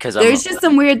 Because there's just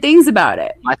some weird things about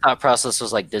it. My thought process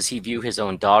was like, does he view his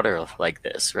own daughter like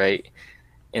this, right?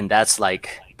 And that's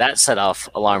like, that set off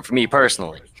alarm for me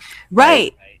personally.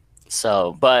 Right.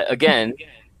 So, but again...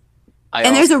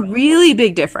 there's a really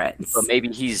big difference. But maybe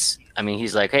he's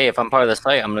like, hey, if I'm part of the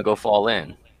site, I'm going to go fall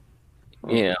in.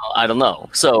 You know, I don't know.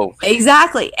 So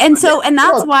exactly. And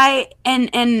that's why,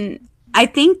 and I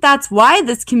think that's why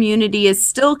this community is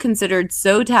still considered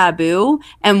so taboo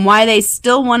and why they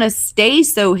still want to stay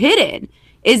so hidden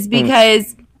is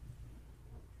because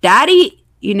daddy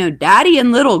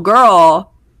and little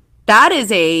girl, that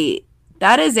is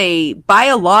a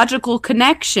biological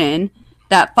connection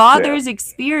that fathers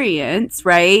experience,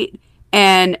 right?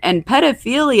 And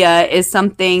pedophilia is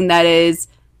something that is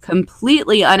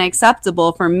completely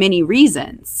unacceptable for many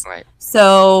reasons. Right.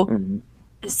 So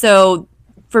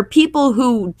for people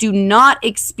who do not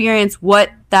experience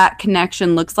what that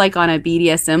connection looks like on a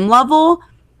BDSM level,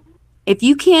 if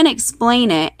you can't explain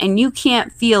it and you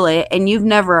can't feel it and you've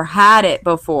never had it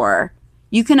before,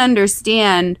 you can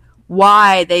understand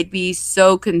why they'd be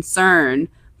so concerned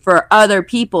for other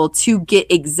people to get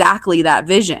exactly that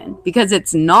vision, because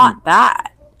it's not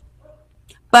that.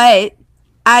 But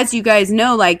as you guys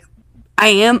know, like I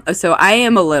am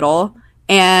a little,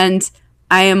 and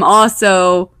I am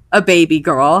also a baby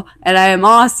girl, and I am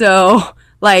also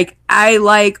like, I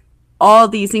like all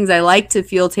these things. I like to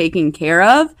feel taken care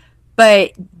of,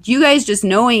 but you guys just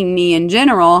knowing me in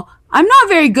general, I'm not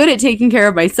very good at taking care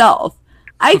of myself.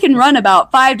 I can run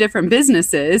about 5 different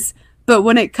businesses, but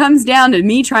when it comes down to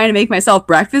me trying to make myself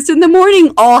breakfast in the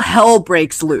morning, all hell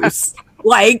breaks loose.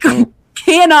 Like,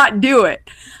 cannot do it.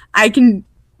 I can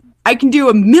do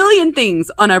a million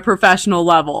things on a professional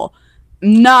level.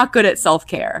 Not good at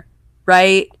self-care,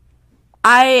 right?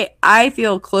 I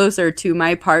feel closer to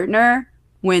my partner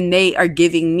when they are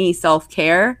giving me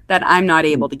self-care that I'm not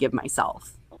able to give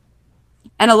myself.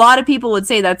 And a lot of people would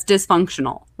say that's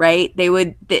dysfunctional, right?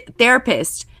 The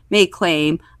therapist may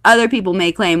claim, other people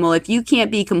may claim, well, if you can't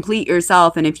be complete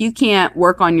yourself and if you can't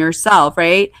work on yourself,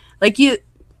 right? Like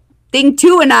Thing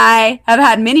 2 and I have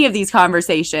had many of these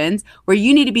conversations where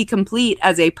you need to be complete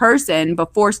as a person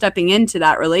before stepping into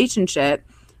that relationship.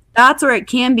 That's where it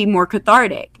can be more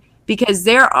cathartic, because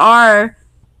there are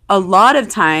a lot of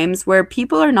times where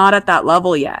people are not at that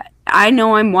level yet. I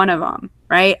know I'm one of them,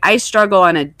 right? I struggle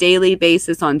on a daily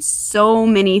basis on so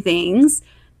many things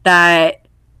that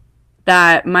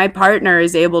my partner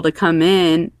is able to come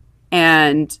in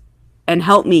and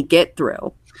help me get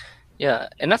through. Yeah,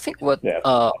 and I think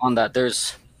on that,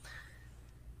 there's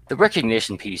the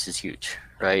recognition piece is huge,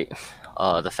 right?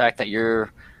 The fact that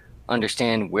you're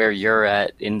understand where you're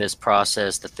at in this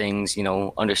process, the things,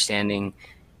 understanding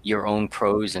your own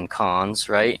pros and cons,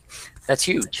 right? That's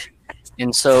huge.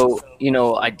 And so,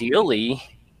 ideally,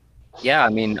 yeah, I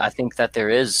mean, I think that there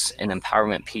is an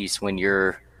empowerment piece when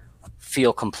you're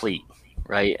feel complete,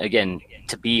 right? Again,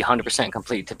 to be 100%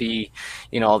 complete, to be,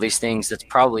 all these things, that's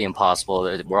probably impossible.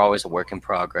 We're always a work in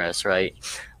progress, right?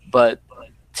 But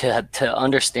to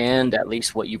understand at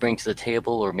least what you bring to the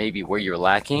table, or maybe where you're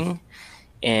lacking,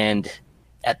 and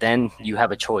then you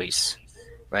have a choice,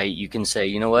 right? You can say,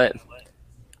 you know what?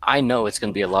 I know it's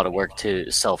going to be a lot of work to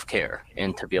self-care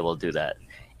and to be able to do that.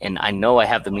 And I know I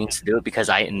have the means to do it because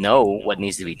I know what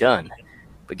needs to be done.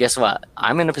 But guess what?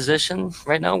 I'm in a position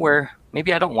right now where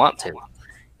maybe I don't want to.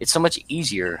 It's so much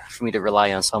easier for me to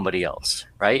rely on somebody else,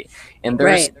 right? And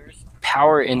there's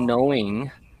power in knowing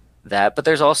that, but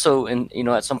there's also,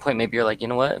 at some point, maybe you're like, you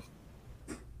know what?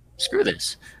 Screw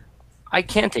this. I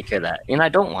can't take care of that. And I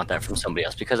don't want that from somebody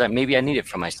else because maybe I need it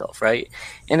for myself, right?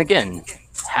 And again,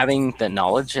 having the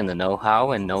knowledge and the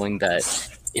know-how and knowing that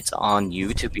it's on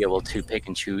you to be able to pick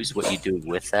and choose what you do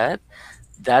with that,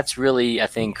 that's really, I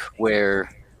think, where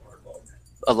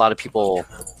a lot of people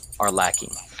are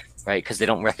lacking, right? Because they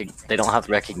don't have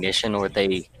the recognition, or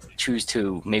they choose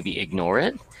to maybe ignore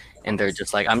it, and they're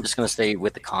just like, I'm just going to stay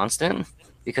with the constant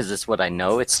because it's what I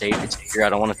know, it's safe, it's secure. I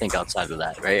don't want to think outside of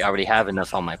that, right? I already have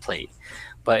enough on my plate.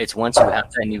 But it's once you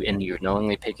have that and you're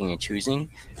knowingly picking and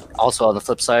choosing. Also, on the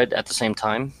flip side, at the same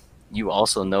time, you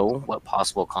also know what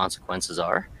possible consequences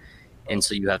are, and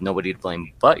so you have nobody to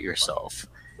blame but yourself.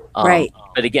 Right.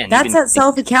 But again, that's that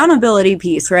self-accountability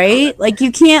piece, right? Like,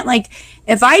 you can't,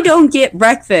 if I don't get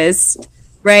breakfast,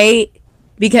 right,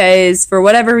 because for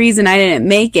whatever reason I didn't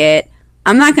make it,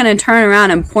 I'm not going to turn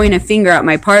around and point a finger at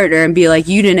my partner and be like,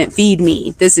 you didn't feed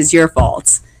me, this is your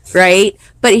fault, right?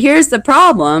 But here's the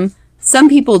problem. Some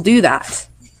people do that,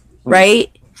 right?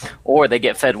 Or they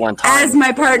get fed one time. As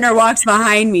my partner walks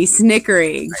behind me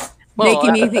snickering,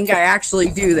 making me think I actually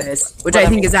do this, which I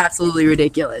think is absolutely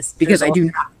ridiculous, because I do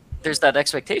not. There's that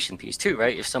expectation piece too,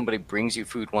 right? If somebody brings you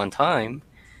food one time,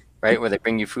 right, or they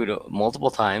bring you food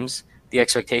multiple times, the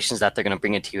expectation is that they're going to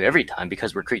bring it to you every time,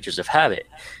 because we're creatures of habit,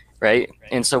 right?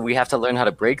 And so we have to learn how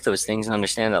to break those things and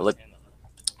understand that, look,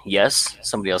 yes,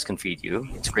 somebody else can feed you.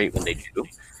 It's great when they do.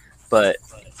 But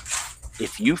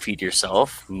if you feed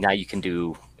yourself, now you can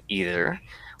do either.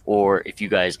 Or if you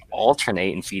guys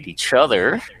alternate and feed each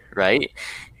other, right,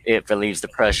 it relieves the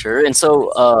pressure. And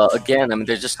so, again, I mean,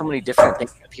 there's just so many different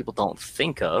things that people don't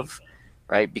think of,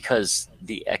 right, because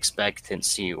the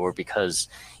expectancy, or because,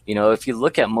 if you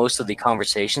look at most of the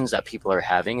conversations that people are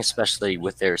having, especially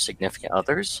with their significant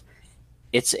others,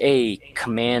 it's a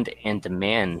command and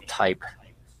demand type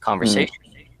conversation,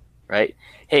 right?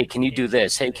 Hey, can you do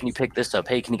this? Hey, can you pick this up?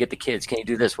 Hey, can you get the kids? Can you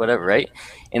do this? Whatever, right?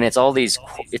 And it's all these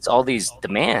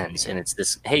demands, and it's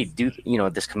this, hey, do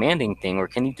this commanding thing, or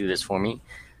can you do this for me?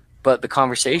 But the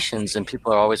conversations, and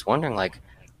people are always wondering, like,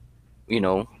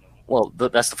 well,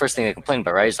 that's the first thing they complain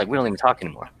about, right? It's like, we don't even talk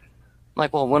anymore. I'm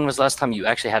like, well, when was the last time you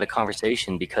actually had a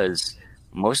conversation? Because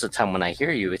most of the time when I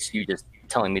hear you, it's you just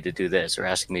telling me to do this or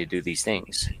asking me to do these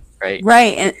things.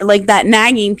 Right. And like that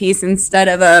nagging piece, instead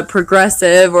of a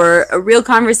progressive or a real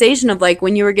conversation of like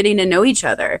when you were getting to know each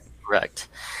other. Correct.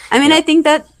 I mean, I think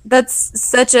that's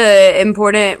such a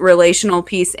important relational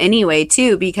piece anyway,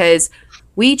 too, because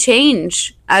we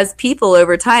change as people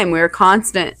over time. We're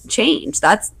constant change.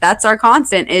 That's our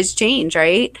constant, is change,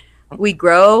 right? We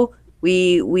grow,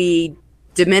 we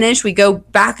diminish, we go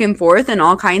back and forth in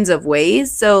all kinds of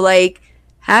ways. So like,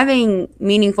 having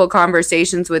meaningful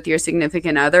conversations with your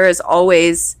significant other is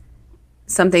always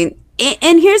something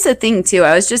And here's the thing too,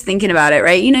 I was just thinking about it,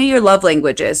 right? You know, your love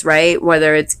languages, right?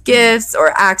 Whether it's gifts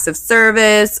or acts of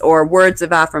service or words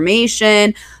of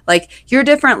affirmation, like your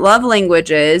different love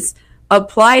languages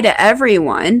apply to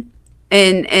everyone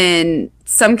in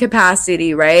some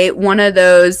capacity, right? One of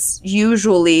those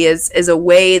usually is a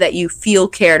way that you feel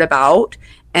cared about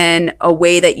and a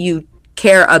way that you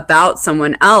care about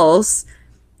someone else.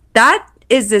 That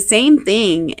is the same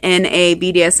thing in a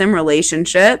BDSM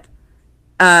relationship.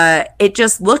 It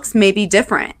just looks maybe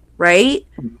different, right?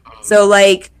 So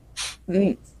like,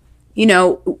 you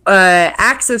know,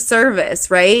 acts of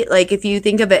service, right? Like if you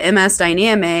think of an MS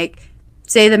dynamic,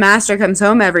 say the master comes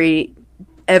home every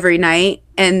night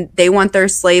and they want their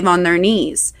slave on their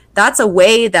knees. That's a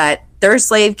way that their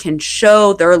slave can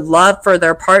show their love for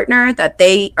their partner, that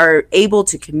they are able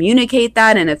to communicate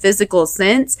that in a physical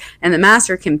sense, and the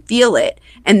master can feel it.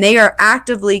 And they are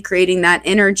actively creating that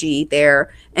energy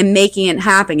there and making it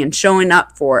happen and showing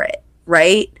up for it,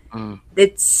 right?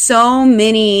 It's so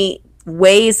many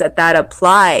ways that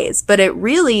applies, but it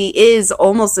really is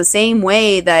almost the same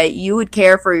way that you would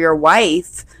care for your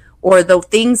wife or the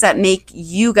things that make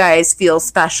you guys feel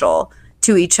special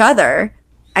to each other.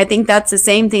 I think that's the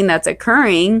same thing that's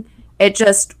occurring. It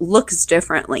just looks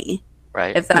differently,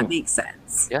 Right. if that makes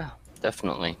sense. Yeah,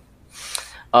 definitely.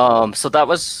 So that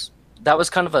was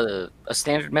kind of a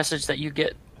standard message that you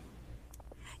get.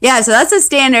 Yeah, so that's a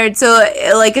standard. So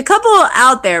like a couple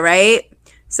out there, right?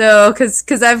 So cuz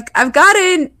I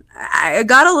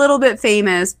got a little bit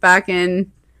famous back in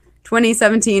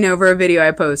 2017 over a video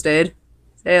I posted.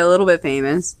 Say a little bit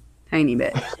famous, tiny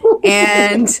bit.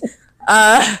 And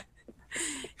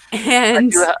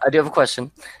and I do have a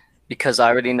question, because I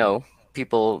already know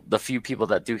the few people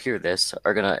that do hear this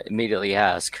are gonna immediately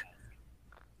ask,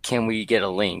 can we get a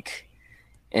link,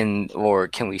 or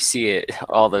can we see it,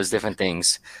 all those different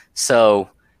things. So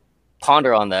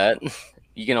ponder on that.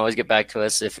 You can always get back to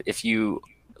us if you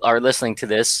are listening to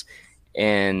this,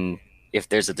 and if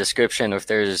there's a description or if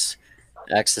there's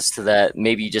access to that,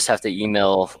 maybe you just have to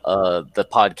email the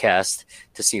podcast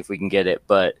to see if we can get it.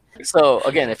 But so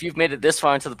again, if you've made it this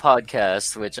far into the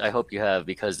podcast, which I hope you have,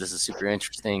 because this is super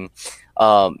interesting,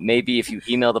 maybe if you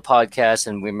email the podcast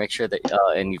and we make sure that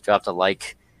and you've dropped a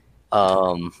like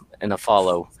and a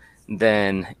follow,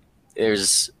 then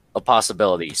there's a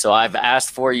possibility. So I've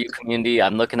asked for you, community.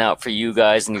 I'm looking out for you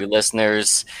guys and your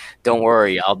listeners. Don't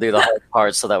worry, I'll do the hard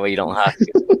part so that way you don't have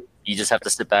to. You just have to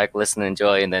sit back, listen,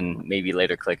 enjoy, and then maybe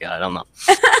later click it. I don't know.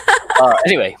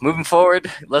 Anyway, moving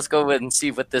forward, let's go ahead and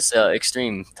see what this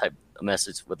extreme type of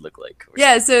message would look like.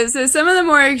 yeah, so some of the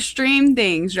more extreme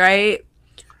things, right?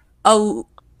 There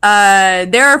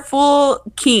are full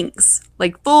kings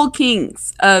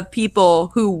of people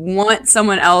who want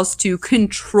someone else to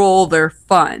control their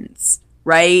funds,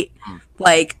 right?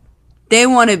 Like they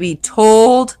want to be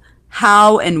told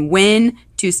how and when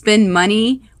to spend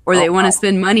money, or they want to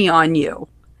spend money on you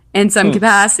in some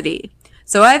capacity.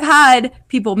 So I've had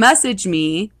people message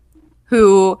me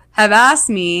who have asked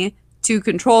me to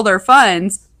control their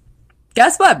funds.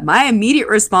 Guess what? My immediate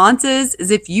response is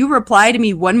if you reply to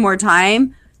me one more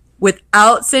time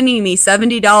without sending me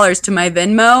 $70 to my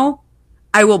Venmo,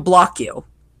 I will block you.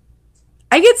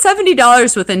 I get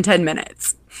 $70 within 10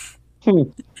 minutes.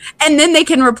 And then they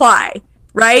can reply,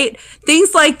 right?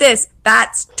 Things like this.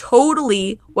 That's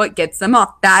totally what gets them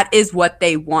off. That is what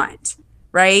they want,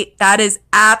 right? That is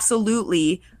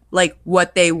absolutely like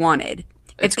what they wanted.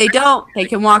 If they don't, they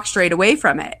can walk straight away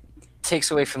from it. Takes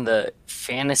away from the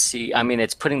fantasy. I mean,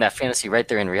 it's putting that fantasy right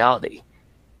there in reality.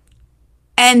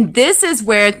 And this is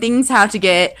where things have to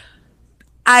get.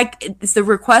 It's the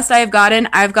request I've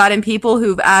gotten people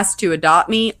who've asked to adopt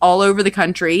me all over the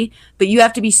country, but you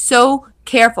have to be so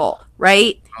careful,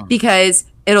 right? Because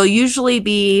it'll usually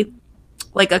be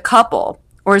like a couple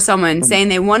or someone saying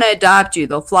they want to adopt you.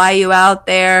 They'll fly you out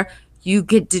there. You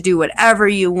get to do whatever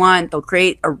you want. They'll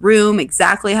create a room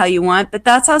exactly how you want, but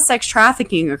that's how sex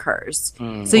trafficking occurs.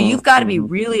 So you've got to be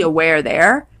really aware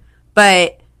there.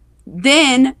 But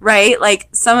then, right, like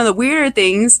some of the weirder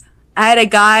things, I had a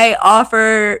guy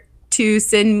offer to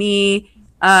send me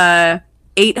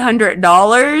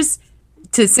 $800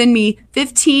 to send me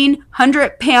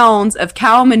 1,500 pounds of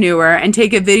cow manure and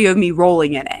take a video of me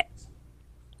rolling in it.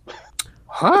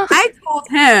 Huh? I told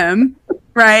him,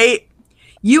 right,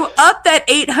 you up that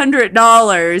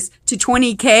 $800 to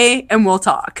 $20K and we'll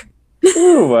talk.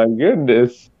 Oh my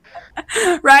goodness.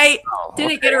 Right? Oh,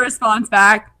 Didn't get a response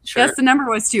back. Sure. Guess the number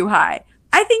was too high.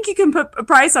 I think you can put a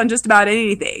price on just about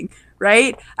anything,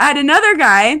 right? I had another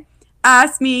guy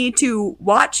ask me to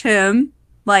watch him,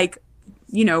 like,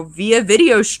 you know, via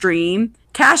video stream,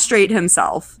 castrate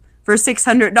himself for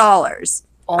 $600.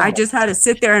 I just had to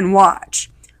sit there and watch.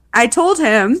 I told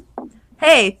him,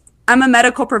 hey, I'm a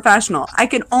medical professional. I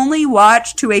can only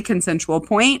watch to a consensual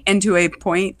point and to a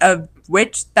point of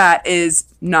which that is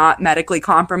not medically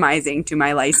compromising to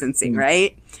my licensing,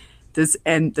 right? This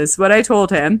is what I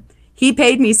told him. He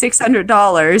paid me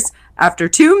 $600 after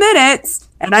 2 minutes,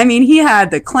 and I mean, he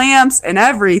had the clamps and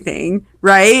everything,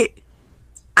 right?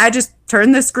 I just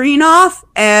turned the screen off,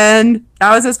 and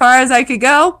that was as far as I could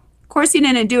go. Of course, he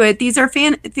didn't do it. These are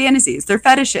fantasies. They're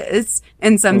fetishes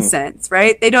in some sense,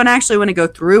 right? They don't actually want to go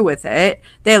through with it.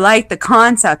 They like the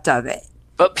concept of it.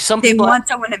 But They want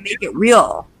someone to make it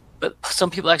real. But some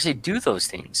people actually do those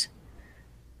things.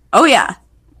 Oh, yeah.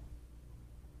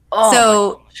 Oh,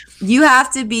 So you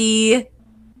have to be,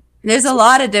 there's a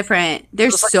lot of different,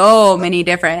 there's so many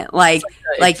different, like,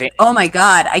 oh my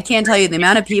God, I can't tell you the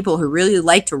amount of people who really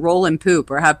like to roll in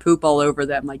poop or have poop all over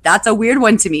them. Like, that's a weird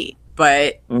one to me.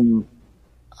 But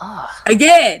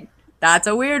again, that's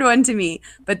a weird one to me.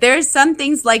 But there's some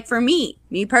things, like for me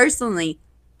personally,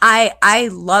 I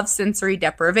love sensory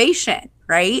deprivation,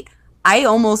 right? I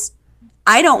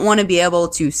don't want to be able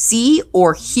to see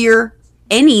or hear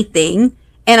anything.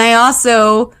 And I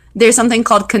also, there's something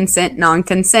called consent,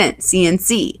 non-consent,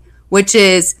 CNC, which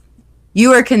is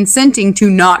you are consenting to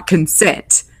not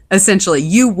consent. Essentially,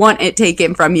 you want it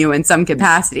taken from you in some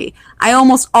capacity. I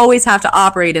almost always have to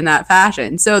operate in that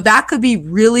fashion. So that could be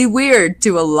really weird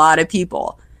to a lot of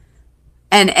people.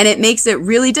 And it makes it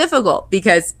really difficult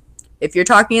because if you're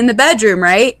talking in the bedroom,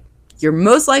 right, you're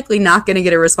most likely not going to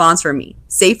get a response from me.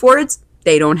 Safe words,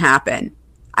 they don't happen.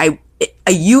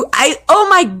 Oh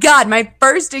my God, my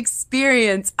first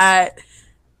experience at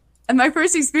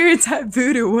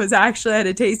Voodoo was actually at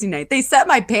a tasting night. They set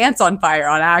my pants on fire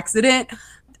on accident.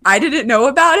 I didn't know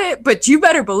about it, but you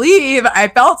better believe I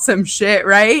felt some shit,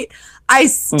 right? I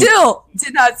still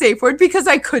did not safe word because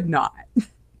I could not.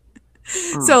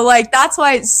 So like, that's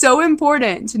why it's so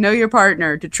important to know your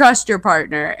partner, to trust your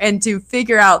partner, and to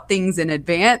figure out things in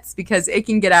advance because it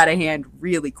can get out of hand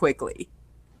really quickly.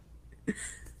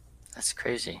 That's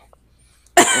crazy.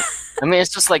 I mean,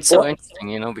 it's just like so interesting,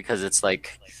 you know, because it's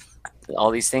like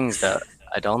all these things that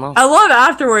I don't know. I love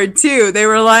afterward too. They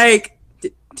were like,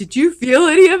 did you feel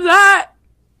any of that?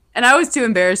 And I was too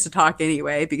embarrassed to talk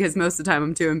anyway, because most of the time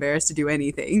I'm too embarrassed to do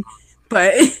anything.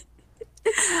 But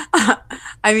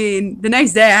I mean, the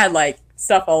next day I had like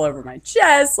stuff all over my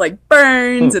chest, like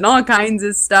burns and all kinds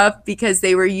of stuff, because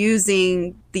they were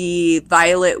using the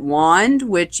violet wand,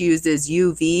 which uses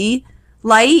UV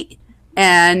light.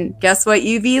 And guess what?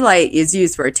 UV light is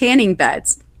used for tanning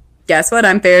beds. Guess what?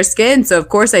 I'm fair skinned, so of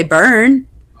course I burn.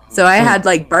 So I had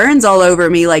like burns all over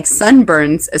me, like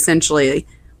sunburns, essentially,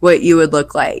 what you would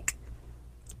look like.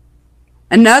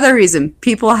 Another reason,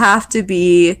 people have to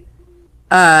be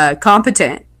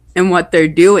competent in what they're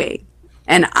doing.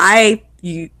 And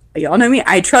y'all know me,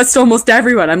 I trust almost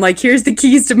everyone. I'm like, here's the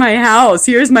keys to my house.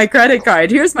 Here's my credit card.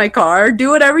 Here's my car. Do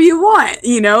whatever you want,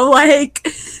 you know, like,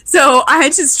 so I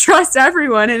just trust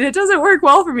everyone, and it doesn't work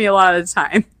well for me a lot of the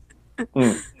time.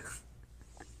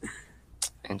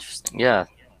 Interesting. Yeah.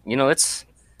 You know,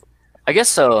 I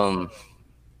guess, it's going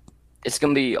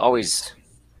to be always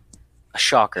a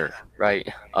shocker, right?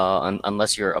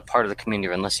 Unless you're a part of the community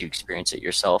or unless you experience it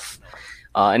yourself.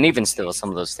 And even still, some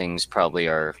of those things probably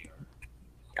are,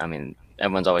 I mean,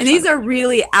 everyone's always. And these are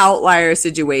really outlier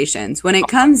situations. When it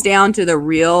comes down to the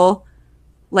real,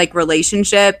 like,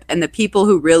 relationship and the people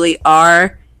who really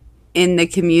are in the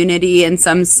community in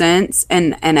some sense,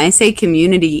 and I say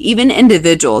community, even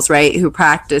individuals, right, who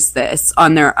practice this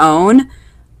on their own,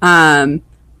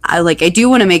 I do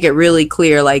want to make it really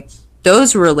clear, like,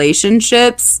 those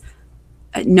relationships,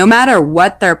 no matter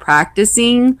what they're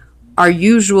practicing, are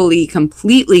usually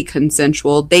completely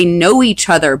consensual. They know each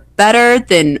other better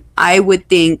than I would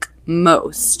think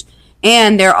most.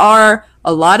 And there are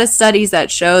a lot of studies that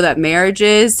show that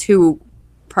marriages who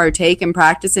partake and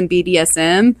practice in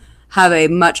BDSM have a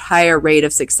much higher rate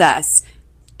of success.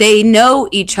 They know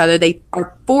each other. They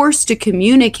are forced to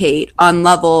communicate on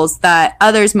levels that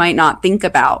others might not think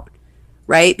about,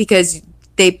 right? Because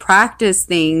they practice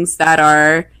things that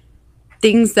are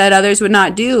things that others would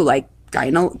not do, like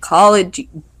gynecology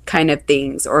kind of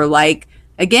things, or like,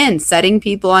 again, setting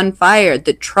people on fire.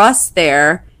 The trust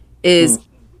there is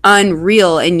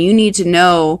unreal, and you need to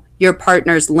know your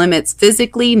partner's limits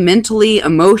physically, mentally,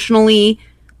 emotionally.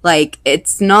 Like,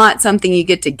 it's not something you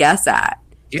get to guess at.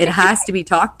 It has to be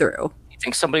talked through. You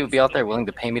think somebody would be out there willing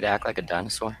to pay me to act like a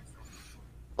dinosaur?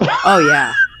 Oh,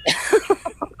 yeah.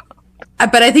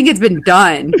 but I think it's been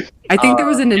done. I think there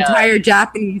was an Yeah. entire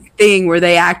Japanese thing where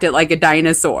they acted like a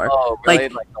dinosaur. Oh, really?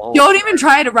 Like, Like the whole don't even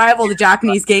try to rival the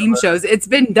Japanese game shows. It's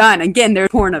been done. Again, there's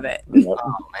porn of it. Oh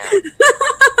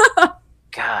man.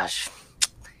 Gosh.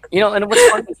 And what's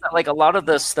funny is that like a lot of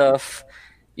this stuff,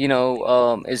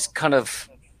 is kind of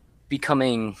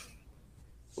becoming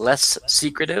less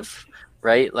secretive,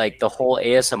 right? Like the whole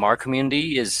ASMR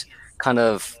community is kind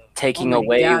of taking Oh my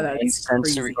away God, that's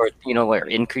sensory, crazy. or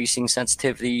increasing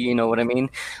sensitivity. You know what I mean?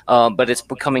 But it's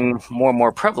becoming more and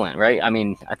more prevalent, right? I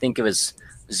mean, I think it was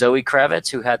Zoe Kravitz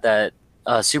who had that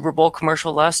Super Bowl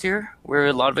commercial last year, where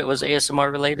a lot of it was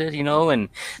ASMR related, and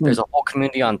there's a whole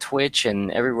community on Twitch and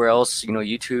everywhere else,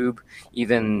 YouTube,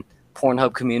 even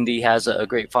Pornhub community has a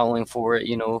great following for it,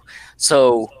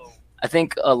 So I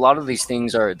think a lot of these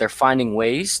things they're finding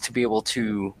ways to be able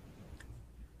to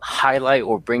highlight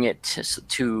or bring it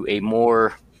to a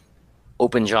more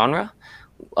open genre,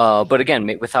 but again,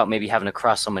 without maybe having to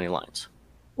cross so many lines.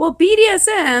 Well,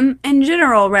 BDSM in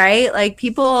general, right? Like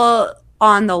people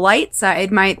on the light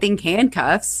side might think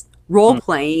handcuffs, role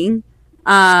playing,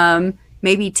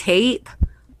 maybe tape,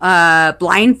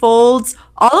 blindfolds.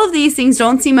 All of these things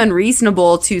don't seem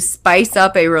unreasonable to spice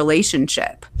up a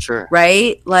relationship, Sure.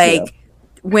 right? Like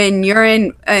when you're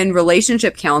in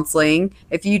relationship counseling,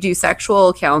 if you do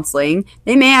sexual counseling,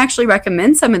 they may actually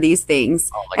recommend some of these things.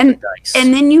 Oh, like and the dice.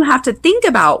 and then you have to think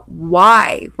about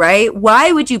why, right?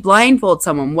 Why would you blindfold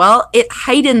someone? Well, it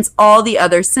heightens all the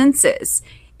other senses.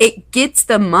 It gets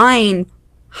the mind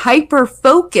hyper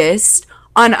focused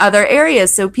on other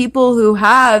areas. So people who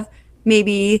have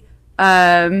maybe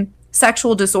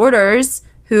sexual disorders,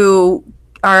 who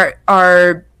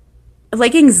are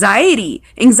like anxiety.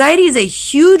 Anxiety is a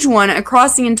huge one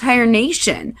across the entire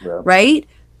nation, right?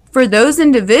 For those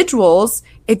individuals,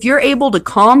 if you're able to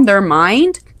calm their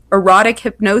mind, erotic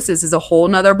hypnosis is a whole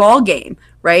nother ball game,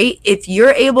 right? If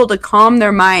you're able to calm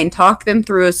their mind, talk them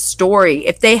through a story,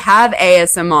 if they have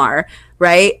ASMR,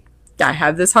 right? I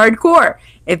have this hardcore.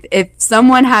 If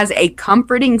someone has a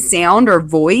comforting sound or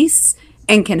voice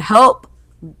and can help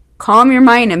calm your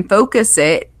mind and focus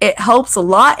it, it helps a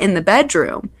lot in the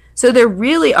bedroom. So there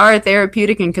really are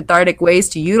therapeutic and cathartic ways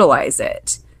to utilize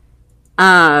it.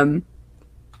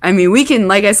 I mean, we can,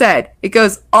 like I said, it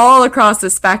goes all across the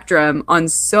spectrum on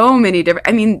so many different,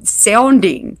 I mean,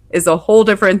 sounding is a whole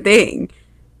different thing.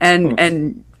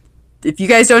 And if you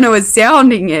guys don't know what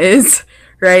sounding is,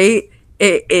 right,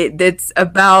 it's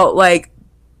about like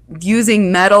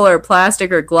using metal or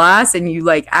plastic or glass, and you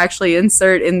like actually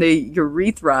insert in the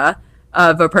urethra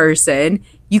of a person.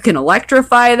 You can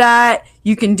electrify that.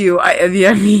 You can do, I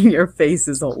mean, your face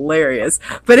is hilarious,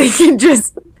 but it can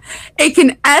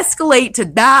escalate to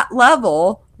that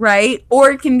level, right?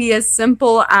 Or it can be as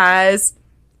simple as,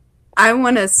 I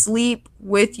want to sleep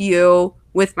with you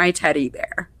with my teddy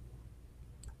bear.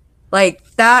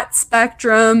 Like that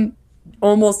spectrum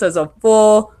almost as a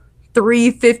full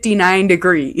 359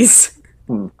 degrees.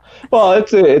 Well,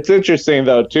 it's interesting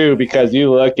though too, because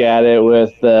you look at it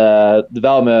with the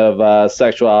development of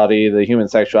sexuality, the human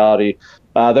sexuality.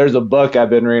 There's a book I've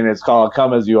been reading. It's called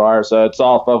 "Come as You Are," so it's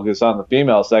all focused on the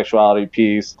female sexuality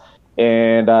piece.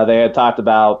 And they had talked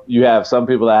about, you have some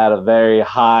people that had a very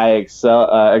high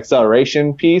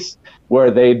acceleration piece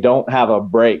where they don't have a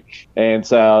break, and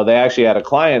so they actually had a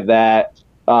client that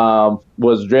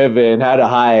was driven, had a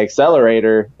high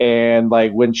accelerator, and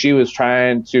like when she was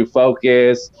trying to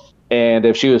focus and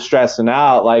if she was stressing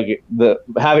out, like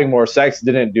having more sex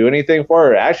didn't do anything for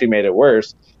her. It actually made it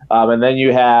worse. And then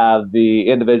you have the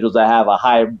individuals that have a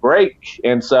high brake,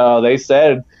 and so they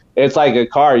said it's like a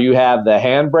car. You have the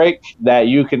handbrake that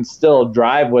you can still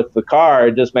drive with the car,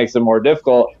 it just makes it more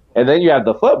difficult, and then you have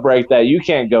the foot brake that you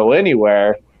can't go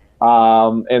anywhere.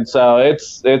 And so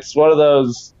it's one of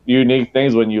those unique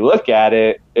things when you look at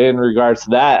it in regards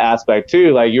to that aspect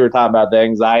too. Like you were talking about the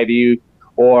anxiety,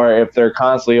 or if they're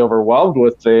constantly overwhelmed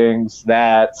with things,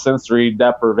 that sensory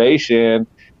deprivation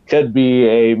could be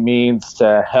a means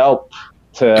to help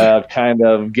to kind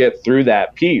of get through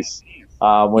that piece,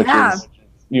 which is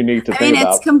unique to think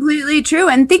about. It's completely true.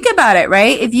 And think about it,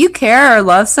 right? If you care or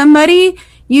love somebody,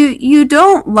 you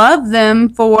don't love them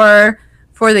for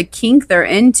the kink they're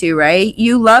into, right?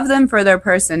 You love them for their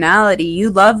personality.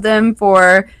 You love them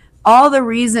for all the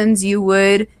reasons you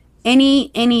would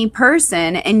any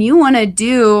person, and you want to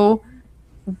do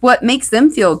what makes them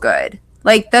feel good.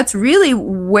 Like that's really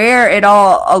where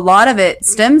a lot of it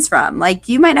stems from. Like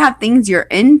you might have things you're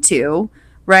into,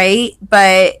 right?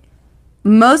 But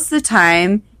most of the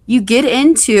time you get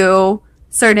into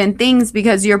certain things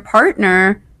because your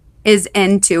partner is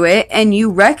into it and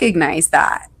you recognize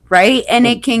that, right? And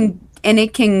it can and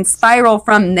it can spiral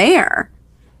from there.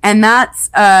 And that's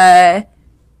I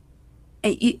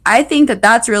think that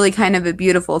that's really kind of a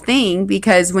beautiful thing,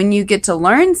 because when you get to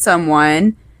learn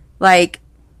someone, like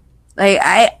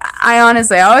I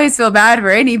honestly, I always feel bad for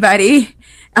anybody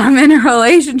I'm in a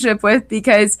relationship with,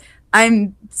 because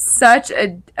I'm such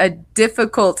a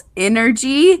difficult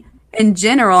energy in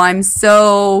general. I'm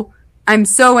so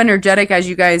energetic, as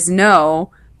you guys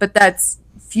know, but that's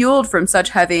fueled from such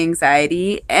heavy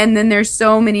anxiety. And then there's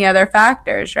so many other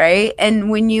factors, right?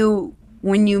 And when you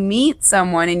meet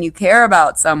someone and you care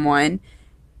about someone,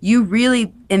 you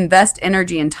really invest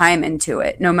energy and time into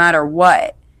it, no matter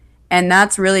what. And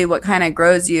that's really what kind of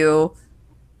grows you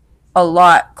a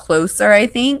lot closer, I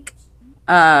think.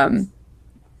 But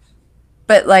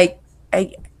like,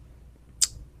 I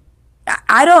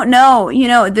don't know, you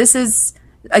know, this is,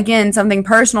 again, something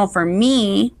personal for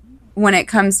me when it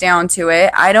comes down to it.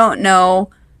 I don't know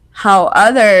how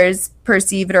others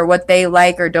perceive it or what they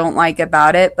like or don't like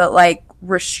about it, but like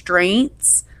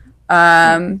restraints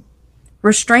make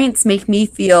me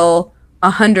feel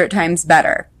 100 times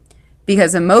better,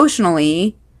 because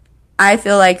emotionally I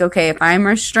feel like, okay, if I'm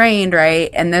restrained,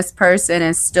 right, and this person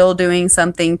is still doing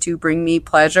something to bring me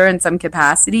pleasure in some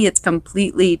capacity, it's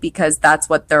completely because that's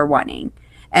what they're wanting.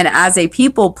 And as a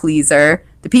people pleaser,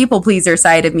 the people pleaser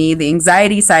side of me, the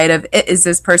anxiety side of it, is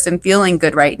this person feeling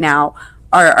good right now?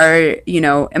 Are you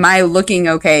know, am I looking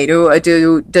okay?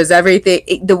 Does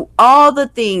everything, all the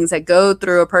things that go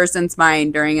through a person's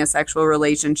mind during a sexual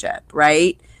relationship,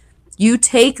 right? You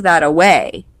take that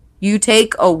away. You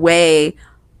take away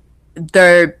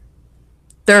their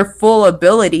full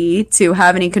ability to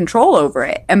have any control over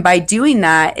it. And by doing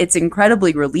that, it's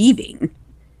incredibly relieving.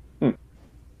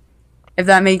 If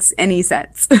that makes any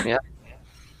sense. Yeah.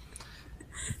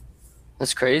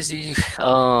 That's crazy.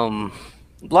 A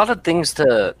lot of things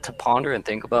to ponder and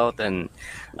think about. And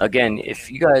again, if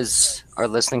you guys are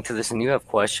listening to this and you have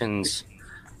questions,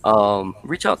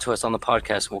 reach out to us on the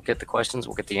podcast. We'll get the questions,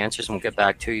 we'll get the answers, and we'll get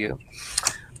back to you.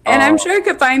 And I'm sure I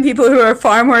could find people who are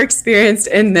far more experienced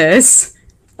in this.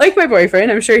 Like my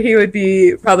boyfriend, I'm sure he would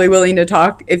be probably willing to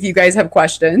talk if you guys have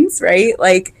questions, right?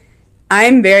 Like,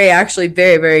 I'm actually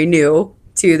very, very new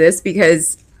to this,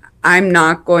 because I'm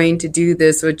not going to do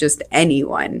this with just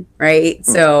anyone, right?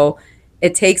 So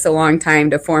it takes a long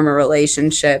time to form a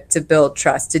relationship, to build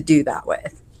trust, to do that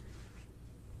with.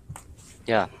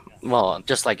 Yeah. Well,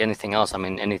 just like anything else, I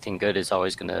mean, anything good is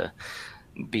always going to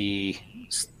be,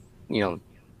 you know,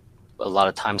 a lot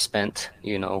of time spent,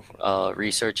 you know,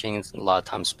 researching, a lot of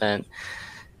time spent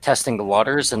testing the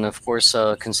waters, and of course,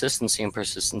 consistency and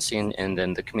persistency, and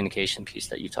then the communication piece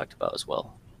that you talked about as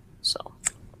well. So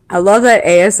I love that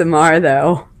ASMR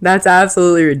though. That's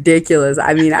absolutely ridiculous.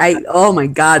 I mean, oh my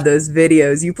God, those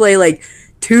videos. You play like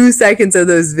 2 seconds of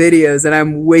those videos and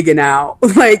I'm wigging out.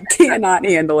 Like, cannot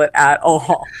handle it at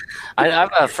all. I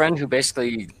have a friend who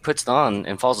basically puts it on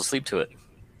and falls asleep to it.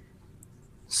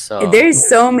 So there's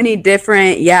so many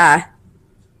different, yeah.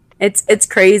 It's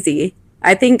crazy.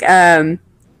 I think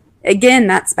again,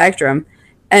 that spectrum.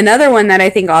 Another one that I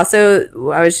think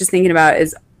also I was just thinking about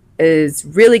is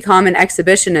really common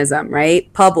exhibitionism, right?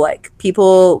 Public.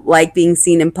 People like being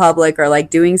seen in public, or like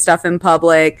doing stuff in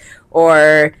public,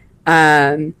 or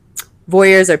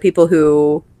voyeurs are people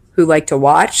who like to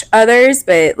watch others,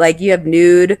 but like you have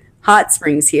nude hot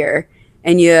springs here,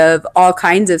 and you have all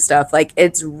kinds of stuff. Like,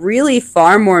 it's really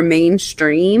far more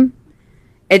mainstream.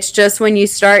 It's just when you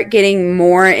start getting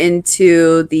more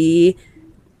into the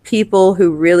people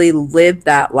who really live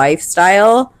that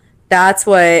lifestyle, that's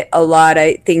what a lot,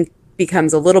 I think,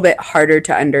 becomes a little bit harder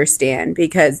to understand,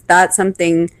 because that's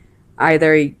something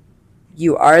either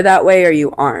you are that way or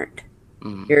you aren't.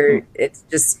 It's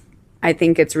just, I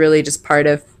think it's really just part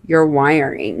of your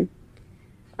wiring.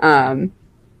 And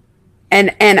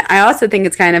I also think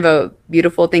it's kind of a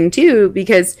beautiful thing too,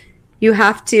 because you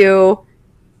have to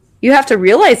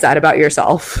realize that about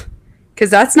yourself. Because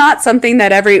that's not something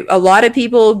that a lot of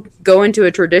people go into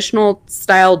a traditional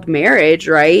styled marriage,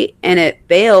 right? And it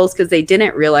fails because they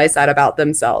didn't realize that about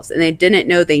themselves, and they didn't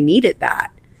know they needed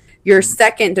that. Your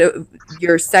second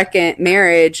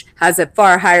marriage has a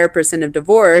far higher percent of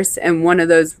divorce, and one of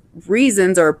those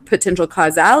reasons or potential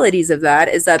causalities of that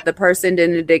is that the person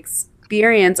didn't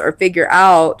experience or figure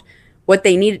out what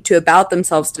they needed to about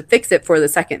themselves to fix it for the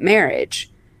second marriage.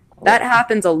 That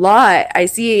happens a lot. I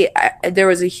see there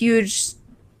was a huge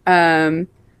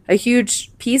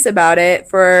piece about it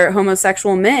for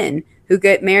homosexual men who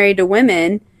get married to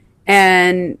women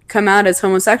and come out as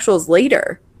homosexuals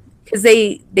later, because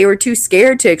they were too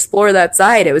scared to explore that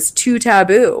side. It was too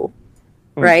taboo,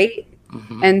 right?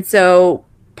 And so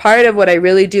part of what I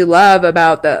really do love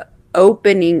about the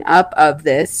opening up of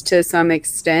this to some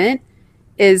extent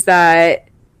is that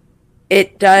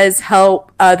it does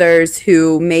help others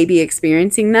who may be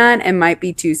experiencing that and might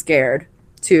be too scared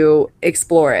to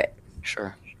explore it.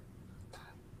 Sure.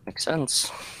 Makes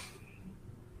sense.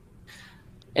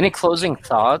 Any closing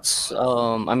thoughts?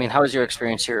 I mean, how was your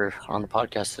experience here on the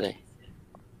podcast today?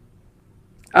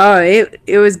 Oh,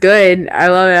 it was good. I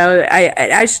love it.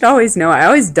 I should always know. I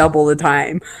always double the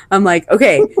time. I'm like,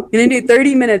 okay, I'm gonna do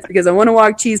 30 minutes because I want to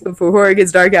walk cheese before it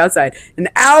gets dark outside. An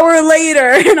hour later,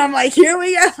 and I'm like, here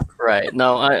we go. Right.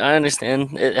 No, I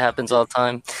understand. It happens all the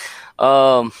time.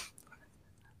 How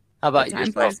about Time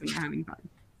yourself? flies when you're having fun.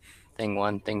 Thing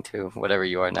 1, thing 2, whatever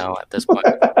you are now at this point.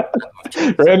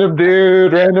 Random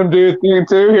dude, thing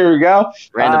 2. Here we go.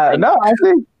 Random thing. No, I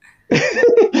think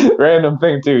random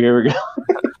thing 2. Here we go.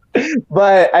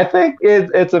 But I think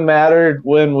it's a matter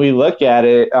when we look at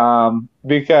it,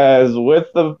 because with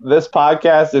this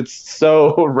podcast, it's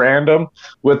so random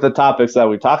with the topics that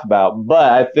we talk about.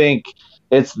 But I think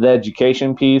it's the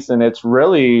education piece, and it's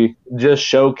really just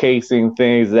showcasing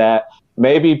things that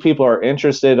maybe people are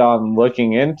interested on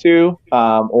looking into,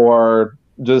 or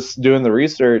just doing the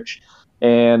research.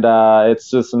 And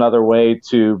it's just another way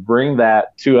to bring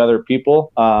that to other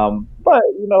people. But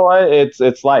you know what?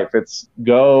 It's life. It's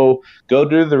go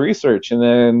do the research and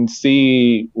then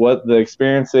see what the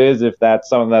experience is, if that's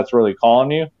something that's really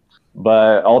calling you.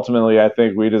 But ultimately, I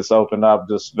think we just opened up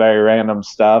just very random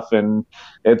stuff, and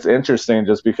it's interesting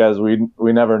just because we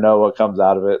never know what comes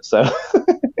out of it. So.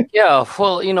 Yeah,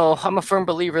 well, you know, I'm a firm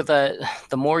believer that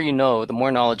the more you know, the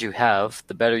more knowledge you have,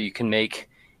 the better you can make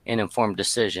an informed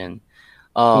decision.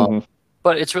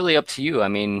 But it's really up to you. I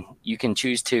mean, you can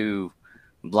choose to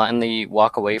blindly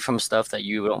walk away from stuff that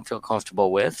you don't feel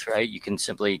comfortable with, right? You can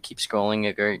simply keep scrolling,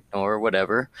 ignore,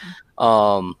 whatever.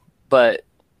 But,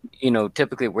 you know,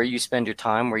 typically where you spend your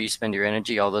time, where you spend your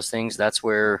energy, all those things, that's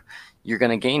where you're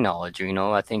going to gain knowledge. You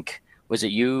know, I think, was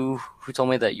it you who told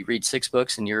me that you read 6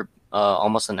 books and you're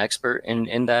almost an expert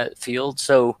in that field?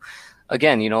 So,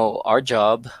 again, you know, our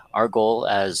job, our goal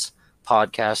as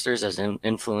podcasters, as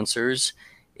influencers,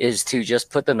 is to just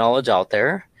put the knowledge out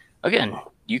there. Again,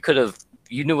 you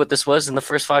knew what this was in the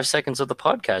first 5 seconds of the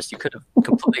podcast. You could have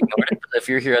completely ignored it. But if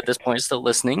you're here at this point still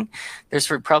listening, there's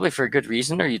probably for a good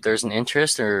reason, or there's an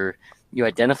interest, or you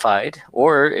identified,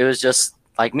 or it was just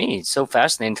like me. It's so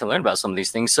fascinating to learn about some of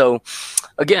these things. So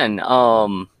again,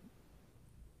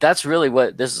 that's really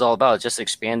what this is all about, just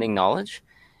expanding knowledge.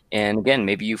 And again,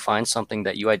 maybe you find something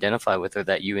that you identify with or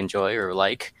that you enjoy or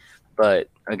like. But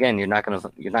again, you're not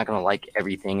gonna like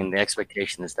everything, and the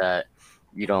expectation is that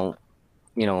you don't.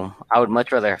 You know, I would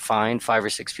much rather find 5 or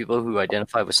 6 people who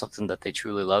identify with something that they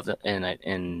truly love and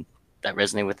that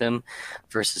resonate with them,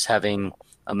 versus having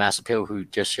a mass of people who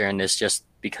just sharing this just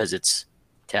because it's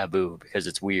taboo, because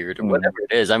it's weird, or whatever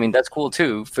it is. I mean, that's cool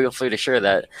too. Feel free to share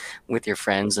that with your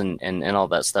friends and all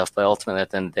that stuff. But ultimately, at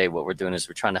the end of the day, what we're doing is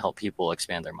we're trying to help people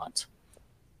expand their minds.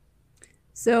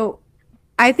 So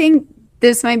I think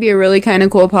this might be a really kind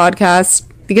of cool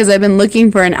podcast because I've been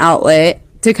looking for an outlet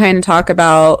to kind of talk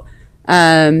about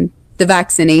the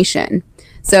vaccination.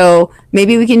 So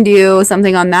maybe we can do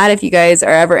something on that if you guys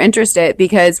are ever interested,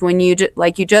 because when you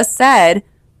like you just said,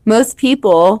 most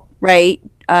people, right,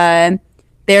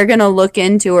 they're going to look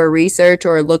into or research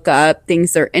or look up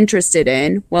things they're interested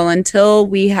in. Well, until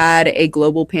we had a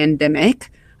global pandemic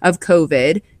of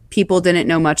COVID, people didn't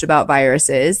know much about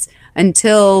viruses.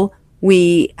 Until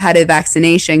we had a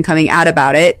vaccination coming out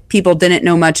about it, people didn't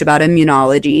know much about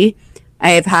immunology.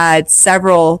 I have had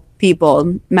several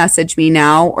people message me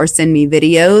now or send me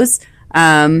videos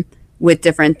with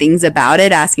different things about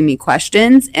it, asking me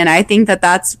questions. And I think that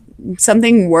that's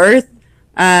something worth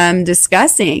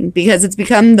discussing, because it's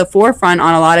become the forefront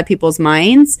on a lot of people's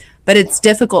minds, but it's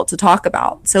difficult to talk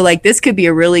about. So like this could be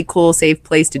a really cool, safe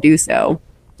place to do so.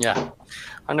 Yeah,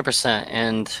 100%.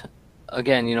 And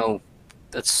again, you know,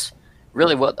 that's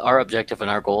really what our objective and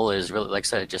our goal is, really, like I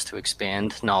said, just to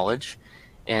expand knowledge.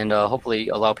 And hopefully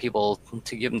allow people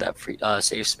to give them that free,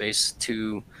 safe space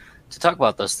to talk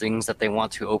about those things that they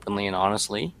want to openly and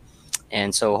honestly.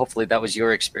 And so hopefully that was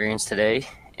your experience today.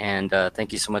 And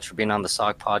thank you so much for being on the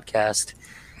SOG podcast.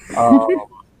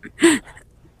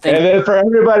 And then for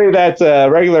everybody that's a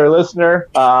regular listener,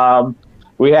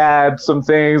 we had some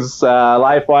things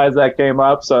life-wise that came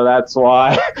up. So that's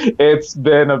why it's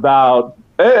been about...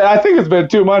 I think it's been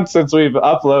 2 months since we've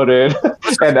uploaded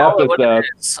an episode.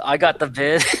 I got the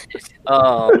vid,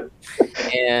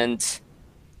 and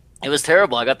it was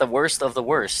terrible. I got the worst of the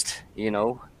worst, you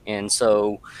know? And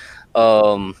so,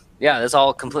 yeah, that's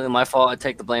all completely my fault. I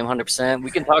take the blame 100%.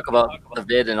 We can talk about the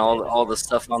vid and all the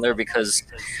stuff on there because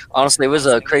honestly, it was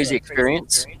a crazy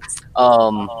experience.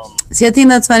 See, I think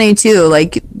that's funny too.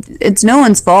 Like, it's no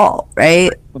one's fault,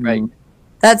 right? Right.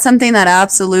 That's something that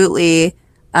absolutely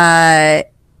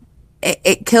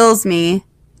it kills me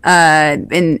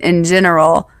in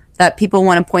general that people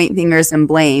want to point fingers and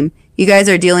blame. You guys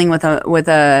are dealing with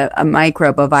a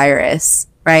microbe, a virus,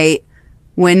 right?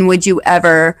 When would you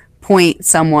ever point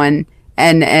someone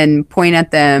and point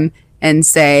at them and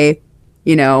say,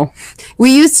 you know,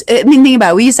 think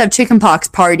about it, we used to have chickenpox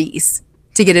parties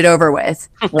to get it over with.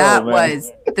 That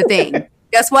was the thing.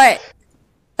 Guess what?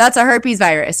 That's a herpes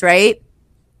virus, right?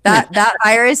 That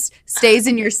virus stays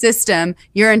in your system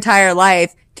your entire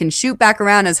life, can shoot back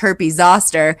around as herpes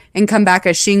zoster and come back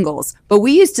as shingles. But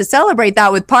we used to celebrate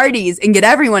that with parties and get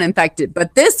everyone infected.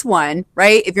 But this one,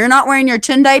 right? If you're not wearing your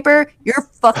chin diaper, you're a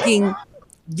fucking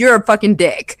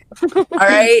dick. All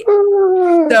right?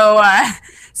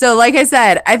 So like I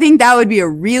said, I think that would be a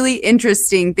really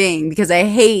interesting thing because I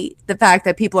hate the fact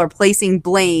that people are placing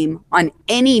blame on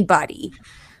anybody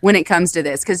when it comes to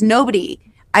this. Because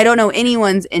I don't know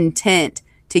anyone's intent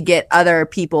to get other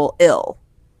people ill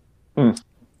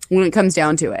when it comes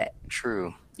down to it.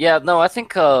 True. Yeah, no, I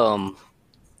think the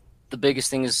biggest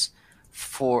thing is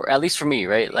at least for me,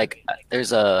 right? Like I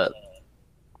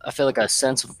feel like a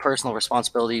sense of personal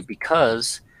responsibility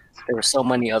because there were so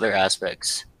many other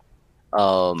aspects.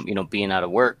 Being out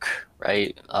of work,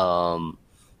 right?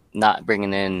 Not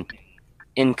bringing in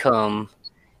income.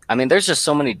 I mean, there's just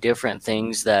so many different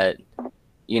things that,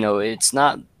 it's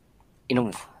not,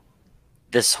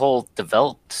 this whole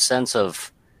developed sense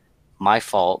of my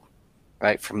fault,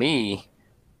 right? For me,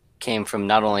 came from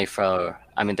not only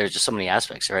there's just so many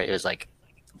aspects, right? It was like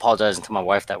apologizing to my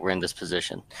wife that we're in this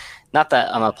position. Not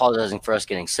that I'm apologizing for us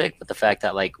getting sick, but the fact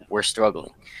that like we're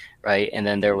struggling. Right. And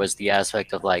then there was the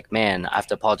aspect of like, man, I have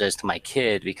to apologize to my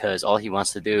kid because all he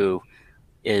wants to do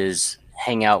is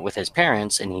hang out with his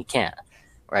parents and he can't.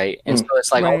 Right. And so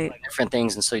it's like all these different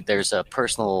things. And so there's a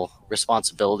personal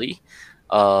responsibility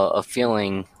of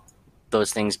feeling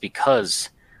those things because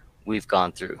we've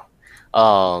gone through.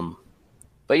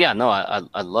 But yeah, no,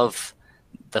 I love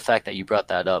the fact that you brought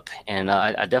that up. And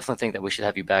I definitely think that we should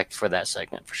have you back for that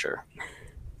segment for sure.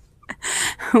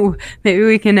 Maybe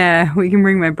we can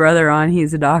bring my brother on.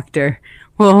 He's a doctor.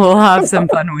 We'll have some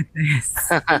fun with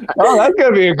this. Oh, that's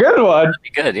gonna be a good one. That'd be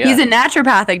good. Yeah. He's a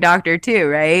naturopathic doctor too,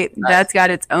 right? Nice. That's got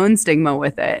its own stigma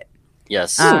with it.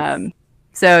 Yes.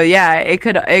 So yeah, it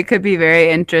could be very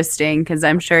interesting because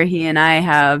I'm sure he and I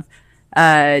have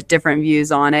different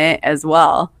views on it as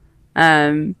well.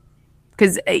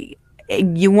 Because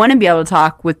you want to be able to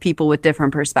talk with people with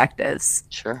different perspectives.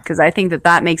 Sure. Because I think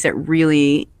that makes it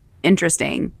really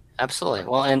interesting. Absolutely.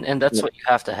 Well, and that's what you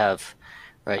have to have,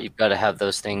 right? You've got to have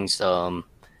those things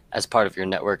as part of your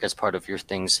network, as part of your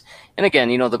things. And again,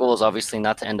 the goal is obviously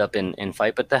not to end up in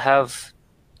fight, but to have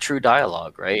true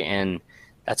dialogue, right? And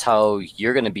that's how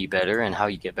you're going to be better, and how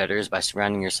you get better is by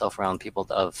surrounding yourself around people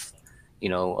of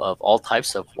all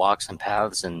types of walks and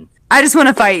paths. And I just want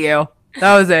to fight you.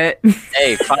 That was it.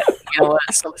 Hey, fight. You know what?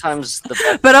 Sometimes the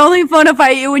best. But only fun to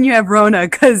fight you when you have Rona,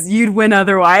 because you'd win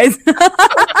otherwise.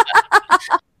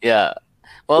 Yeah.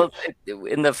 Well,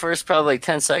 in the first probably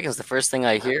 10 seconds, the first thing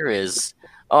I hear is,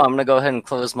 "Oh, I'm gonna go ahead and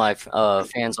close my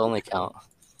fans only account."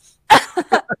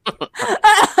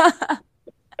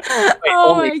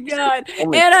 Oh my god!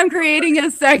 And I'm creating a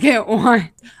second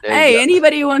one. Hey,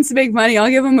 anybody who wants to make money, I'll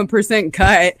give them a %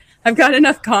 cut. I've got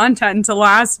enough content to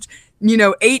last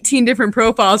 18 different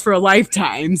profiles for a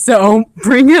lifetime. So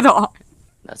bring it on.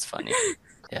 That's funny.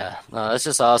 Yeah, no, that's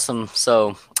just awesome.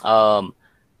 So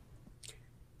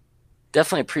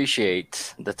definitely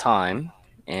appreciate the time.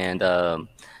 And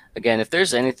again, if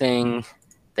there's anything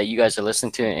that you guys are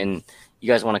listening to and you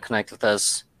guys want to connect with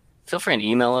us, feel free and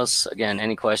email us. Again,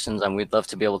 any questions, and we'd love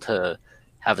to be able to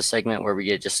have a segment where we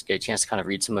get a chance to kind of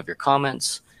read some of your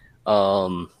comments,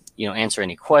 answer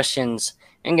any questions.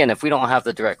 And again, if we don't have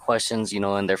the direct questions,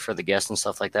 and they're for the guests and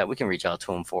stuff like that, we can reach out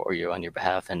to them for you on your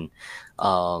behalf and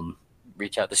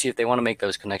reach out to see if they want to make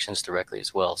those connections directly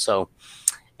as well. So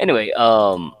anyway,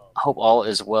 hope all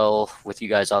is well with you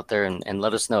guys out there, and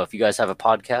let us know if you guys have a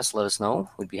podcast. Let us know.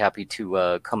 We'd be happy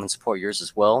to come and support yours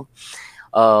as well.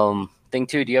 Thing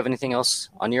too, do you have anything else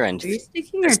on your end? Are you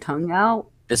sticking your tongue out?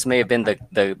 This may have been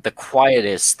the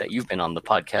quietest that you've been on the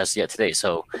podcast yet today,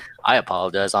 so I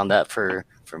apologize on that for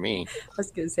me. I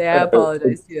was gonna say I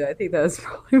apologize too. I think that was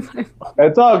probably my fault.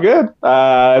 It's all good.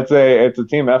 It's a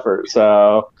team effort.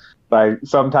 So like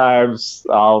sometimes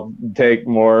I'll take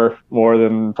more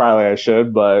than probably I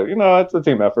should, but it's a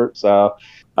team effort. So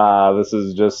This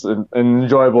is just an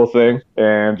enjoyable thing,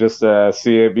 and just to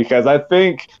see it, because I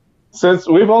think since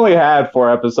we've only had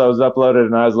 4 episodes uploaded,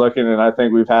 and I was looking, and I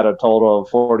think we've had a total of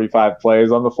 45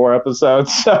 plays on the 4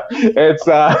 episodes. So it's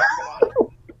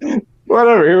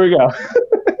whatever. Here we go.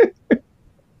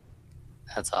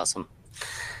 That's awesome.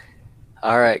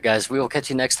 All right, guys. We will catch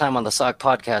you next time on the Sock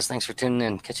Podcast. Thanks for tuning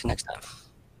in. Catch you next time.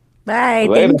 Bye.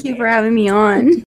 Later. Thank you for having me on.